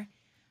 hair.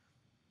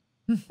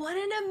 What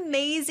an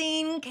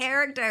amazing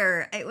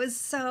character. It was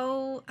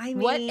so,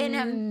 what an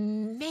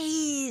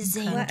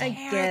amazing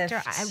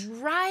character.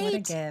 Right? What a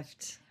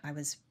gift. I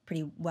was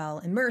pretty well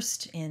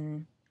immersed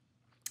in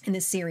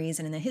this series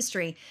and in the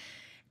history.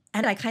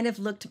 And I kind of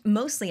looked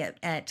mostly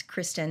at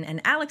Kristin and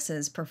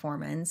Alex's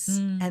performance,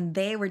 and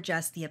they were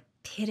just the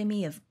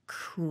epitome of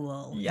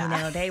cool. Yeah. You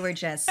know, they were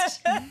just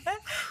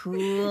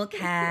cool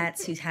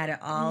cats who had it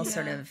all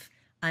sort of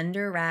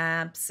under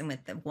wraps and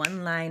with the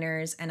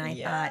one-liners. And I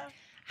thought,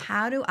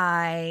 how do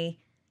I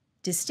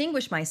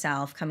distinguish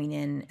myself coming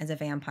in as a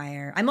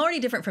vampire? I'm already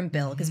different from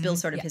Bill, because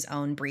Bill's sort of his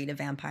own breed of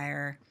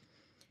vampire.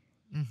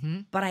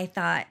 But I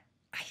thought,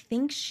 I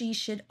think she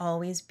should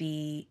always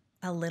be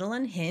a little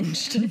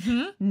unhinged,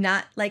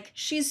 not like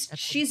she's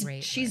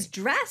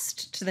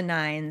dressed to the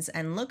nines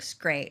and looks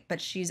great,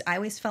 but I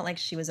always felt like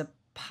she was a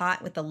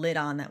pot with the lid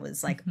on that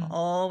was like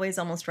always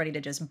almost ready to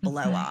just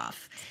blow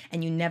off,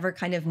 and you never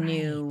kind of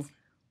knew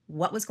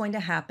what was going to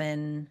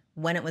happen,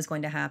 when it was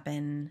going to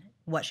happen,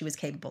 what she was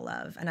capable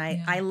of. And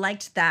I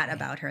liked that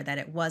about her, that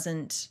it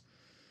wasn't,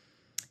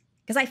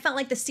 because I felt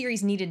like the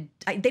series they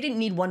didn't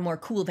need one more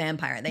cool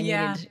vampire. They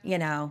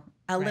needed,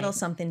 a little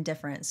something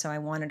different. So I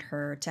wanted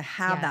her to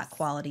have that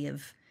quality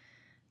of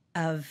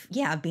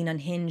being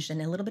unhinged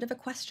and a little bit of a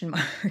question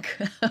mark.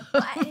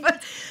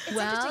 It's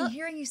interesting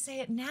hearing you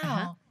say it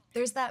now.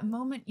 There's that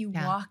moment you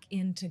walk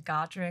into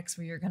Godric's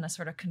where you're going to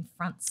sort of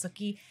confront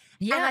Sookie.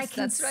 Yes, and I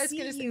can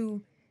see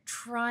you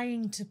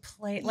trying to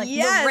play, like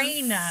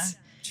Lorena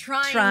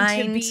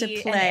trying to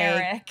play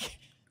Eric,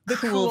 the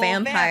cool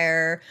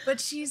vampire. But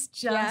she's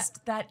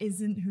just, that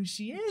isn't who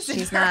she is.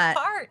 She's in her not.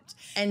 Heart.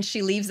 And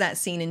she leaves that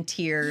scene in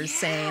tears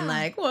saying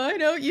like, why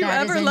don't you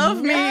ever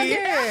love me?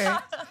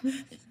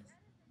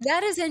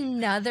 That is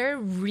another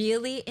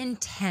really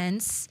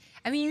intense,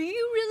 I mean,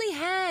 you really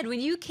had, when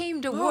you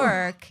came to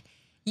work,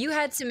 you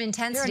had some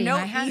intensity. There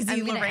are no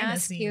easy Lorena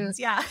scenes.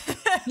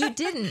 You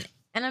didn't.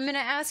 And I'm going to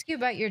ask you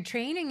about your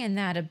training in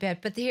that a bit.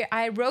 But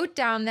I wrote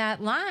down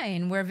that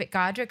line where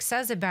Godric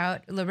says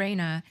about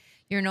Lorena,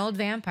 "You're an old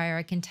vampire,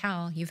 I can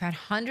tell. You've had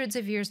hundreds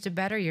of years to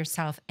better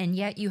yourself, and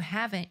yet you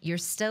haven't. You're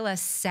still a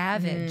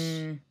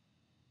savage."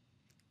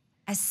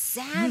 A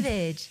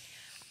savage.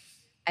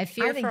 I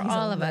fear for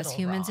all of us,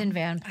 humans and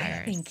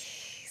vampires. I think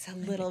he's a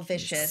little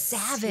vicious.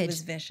 Savage. He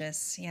was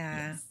vicious,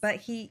 yes. But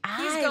he's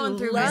going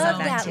through his own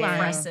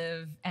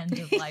depressive end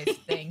of life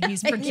thing.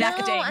 He's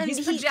projecting.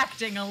 He's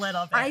projecting a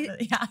little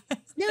bit.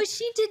 No,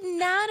 she did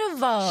not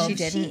evolve. She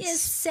didn't. She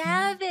is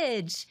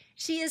savage.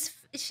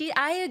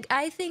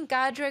 I think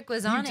Godric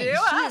was on it. She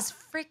is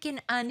freaking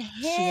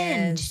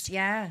unhinged. She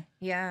is.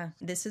 Yeah.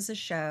 This is a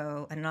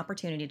show and an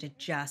opportunity to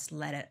just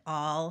let it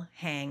all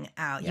hang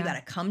out. You got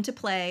to come to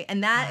play.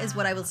 And that is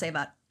what I will say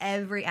about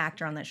every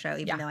actor on that show,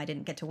 even though I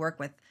didn't get to work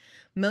with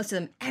most of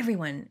them.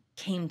 Everyone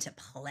came to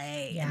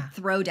play and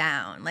throw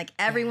down. Like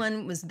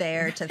everyone was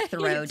there to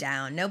throw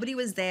down. Nobody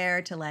was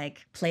there to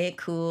like play it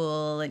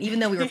cool. And even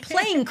though we were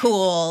playing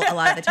cool a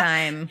lot of the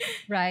time,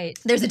 right?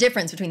 There's a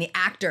difference between the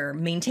actor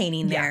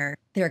maintaining their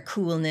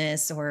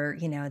coolness or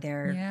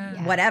their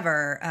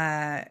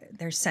whatever,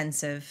 their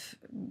sense of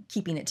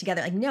keeping it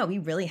together. Like no, we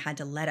really had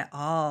to let it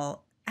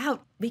all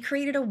out. We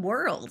created a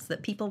world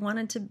that people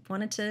wanted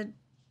to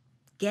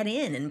get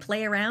in and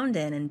play around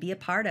in and be a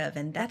part of.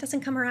 And that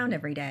doesn't come around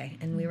every day.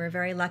 And we were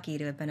very lucky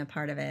to have been a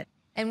part of it.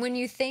 And when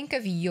you think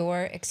of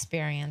your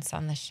experience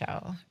on the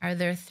show, are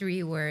there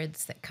 3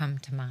 words that come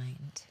to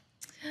mind?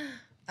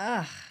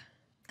 I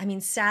mean,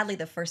 sadly,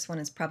 the first one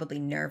is probably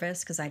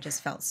nervous, because I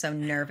just felt so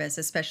nervous,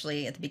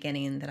 especially at the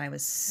beginning, that I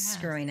was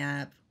screwing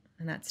up.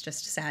 And that's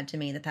just sad to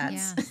me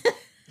that's...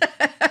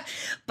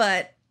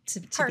 But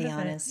to be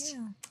honest,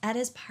 that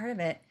is part of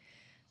it.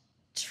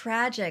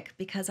 Tragic,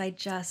 because I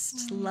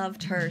just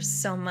loved her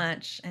so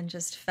much and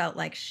just felt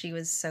like she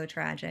was so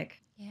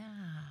tragic. Yeah.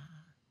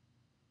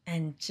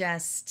 And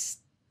just,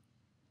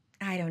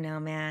 I don't know,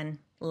 man.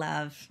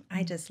 Love.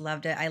 I just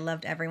loved it. I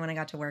loved everyone I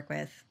got to work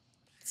with.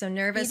 So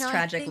nervous,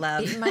 tragic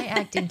love. My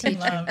acting teacher.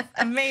 Love.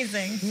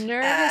 Amazing.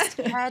 Nervous,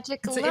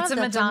 tragic love. It's a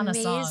That's Madonna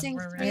amazing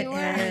song. three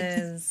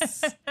words. It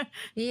is.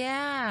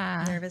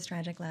 Yeah. Nervous,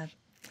 tragic love.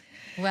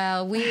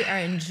 Well, we are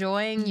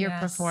enjoying your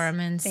Yes.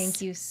 performance. Thank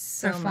you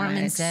so much.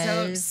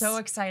 Performances. So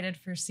excited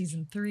for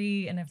season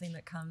 3 and everything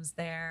that comes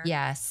there.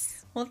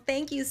 Yes. Well,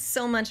 thank you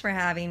so much for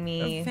having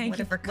me. Thank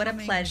you for what a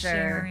coming and pleasure.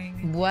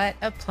 sharing. What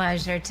a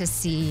pleasure to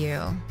see you.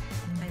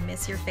 I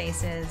miss your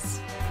faces.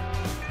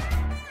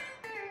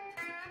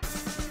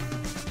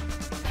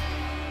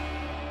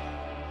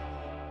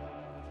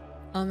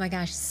 Oh my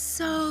gosh,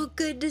 so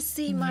good to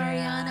see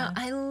Mariana.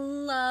 I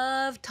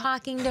love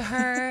talking to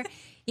her.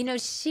 You know,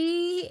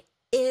 she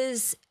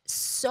is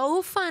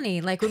so funny.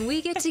 Like when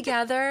we get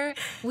together,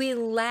 we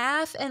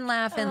laugh and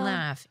laugh and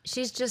laugh.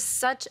 She's just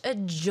such a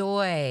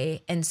joy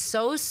and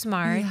so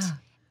smart. Yeah.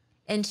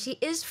 And she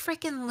is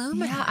freaking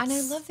luminous. Yeah, and I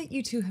love that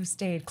you two have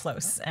stayed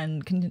close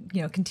and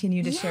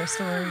continue to share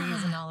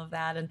stories and all of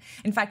that. And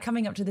in fact,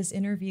 coming up to this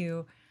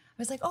interview, I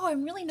was like, oh,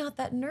 I'm really not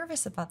that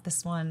nervous about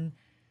this one.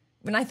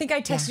 When I think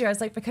I texted you, I was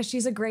like, because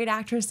she's a great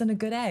actress and a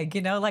good egg,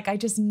 like I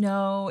just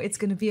know it's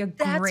going to be a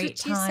great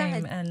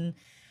time. And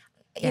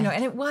you know,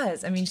 and it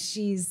was. I mean,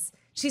 she's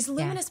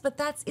luminous,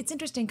 but it's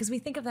interesting because we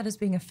think of that as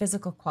being a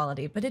physical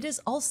quality, but it is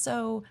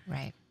also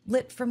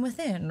lit from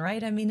within,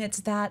 right? I mean, it's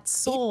that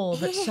soul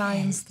that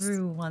shines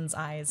through one's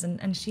eyes,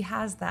 and she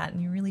has that,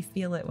 and you really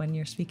feel it when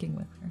you're speaking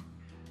with her.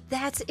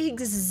 That's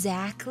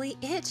exactly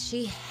it.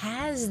 She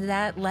has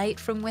that light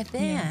from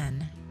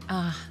within.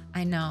 Oh,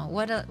 I know.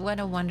 What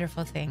a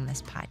wonderful thing,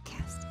 this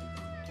podcast.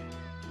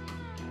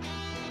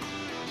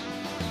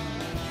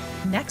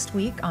 Next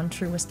week on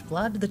Truest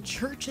Blood, the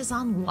church is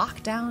on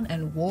lockdown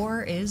and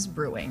war is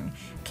brewing.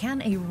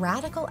 Can a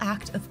radical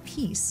act of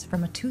peace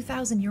from a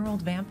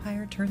 2,000-year-old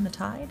vampire turn the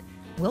tide?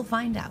 We'll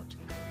find out.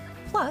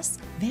 Plus,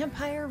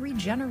 vampire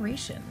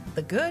regeneration,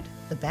 the good,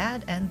 the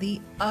bad, and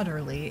the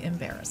utterly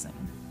embarrassing.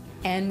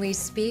 And we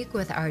speak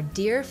with our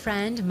dear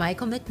friend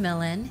Michael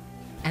McMillan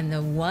and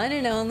the one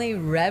and only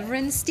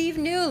Reverend Steve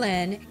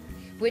Newland,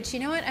 which, you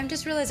know what, I'm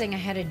just realizing I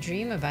had a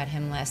dream about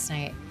him last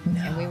night.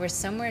 And we were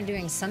somewhere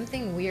doing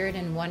something weird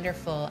and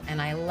wonderful,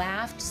 and I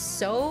laughed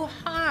so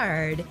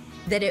hard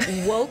that it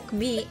woke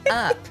me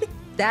up.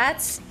 That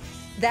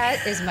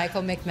is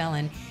Michael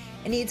McMillan.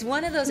 And he's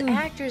one of those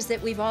actors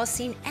that we've all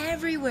seen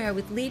everywhere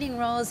with leading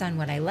roles on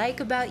What I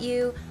Like About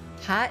You,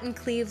 Hot in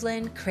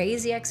Cleveland,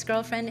 Crazy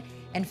Ex-Girlfriend,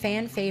 and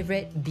fan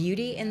favorite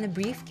Beauty in the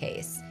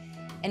Briefcase.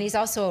 And he's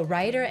also a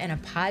writer and a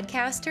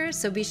podcaster,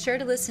 so be sure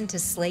to listen to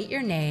Slate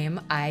Your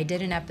Name. I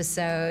did an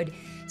episode,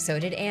 so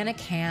did Anna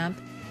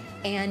Camp,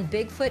 and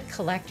Bigfoot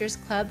Collectors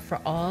Club for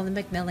all the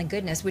McMillan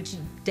goodness, which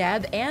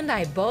Deb and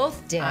I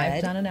both did.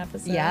 I've done an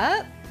episode.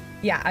 Yep.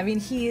 Yeah, I mean,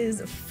 he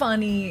is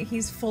funny,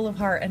 he's full of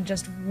heart, and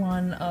just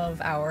one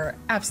of our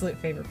absolute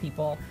favorite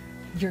people.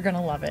 You're going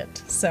to love it.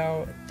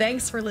 So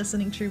thanks for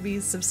listening,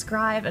 Trubies.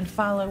 Subscribe and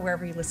follow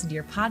wherever you listen to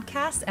your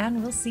podcasts,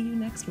 and we'll see you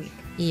next week.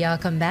 Y'all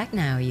come back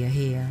now, you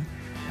hear.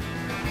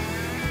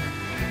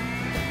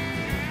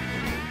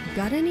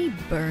 Got any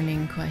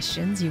burning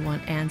questions you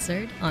want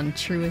answered on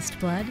Truest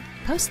Blood?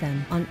 Post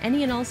them on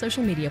any and all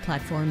social media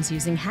platforms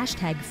using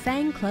hashtag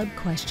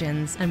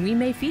FangClubQuestions, and we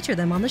may feature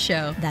them on the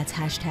show. That's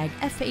hashtag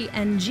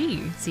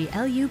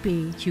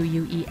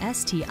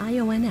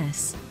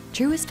FANGCLUBQUESTIONS.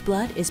 Truest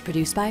Blood is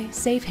produced by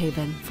Safe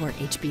Haven for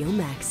HBO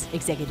Max.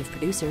 Executive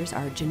producers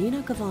are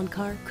Janina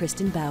Gavankar,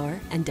 Kristen Bauer,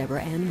 and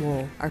Deborah Ann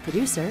Wool. Our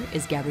producer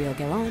is Gabrielle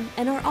Gallon,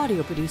 and our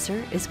audio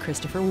producer is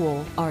Christopher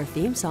Wool. Our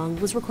theme song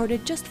was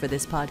recorded just for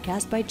this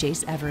podcast by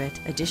Jace Everett.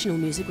 Additional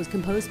music was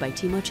composed by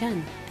Timo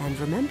Chen. And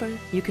remember,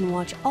 you can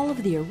watch all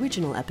of the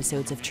original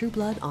episodes of True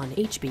Blood on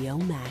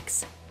HBO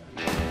Max.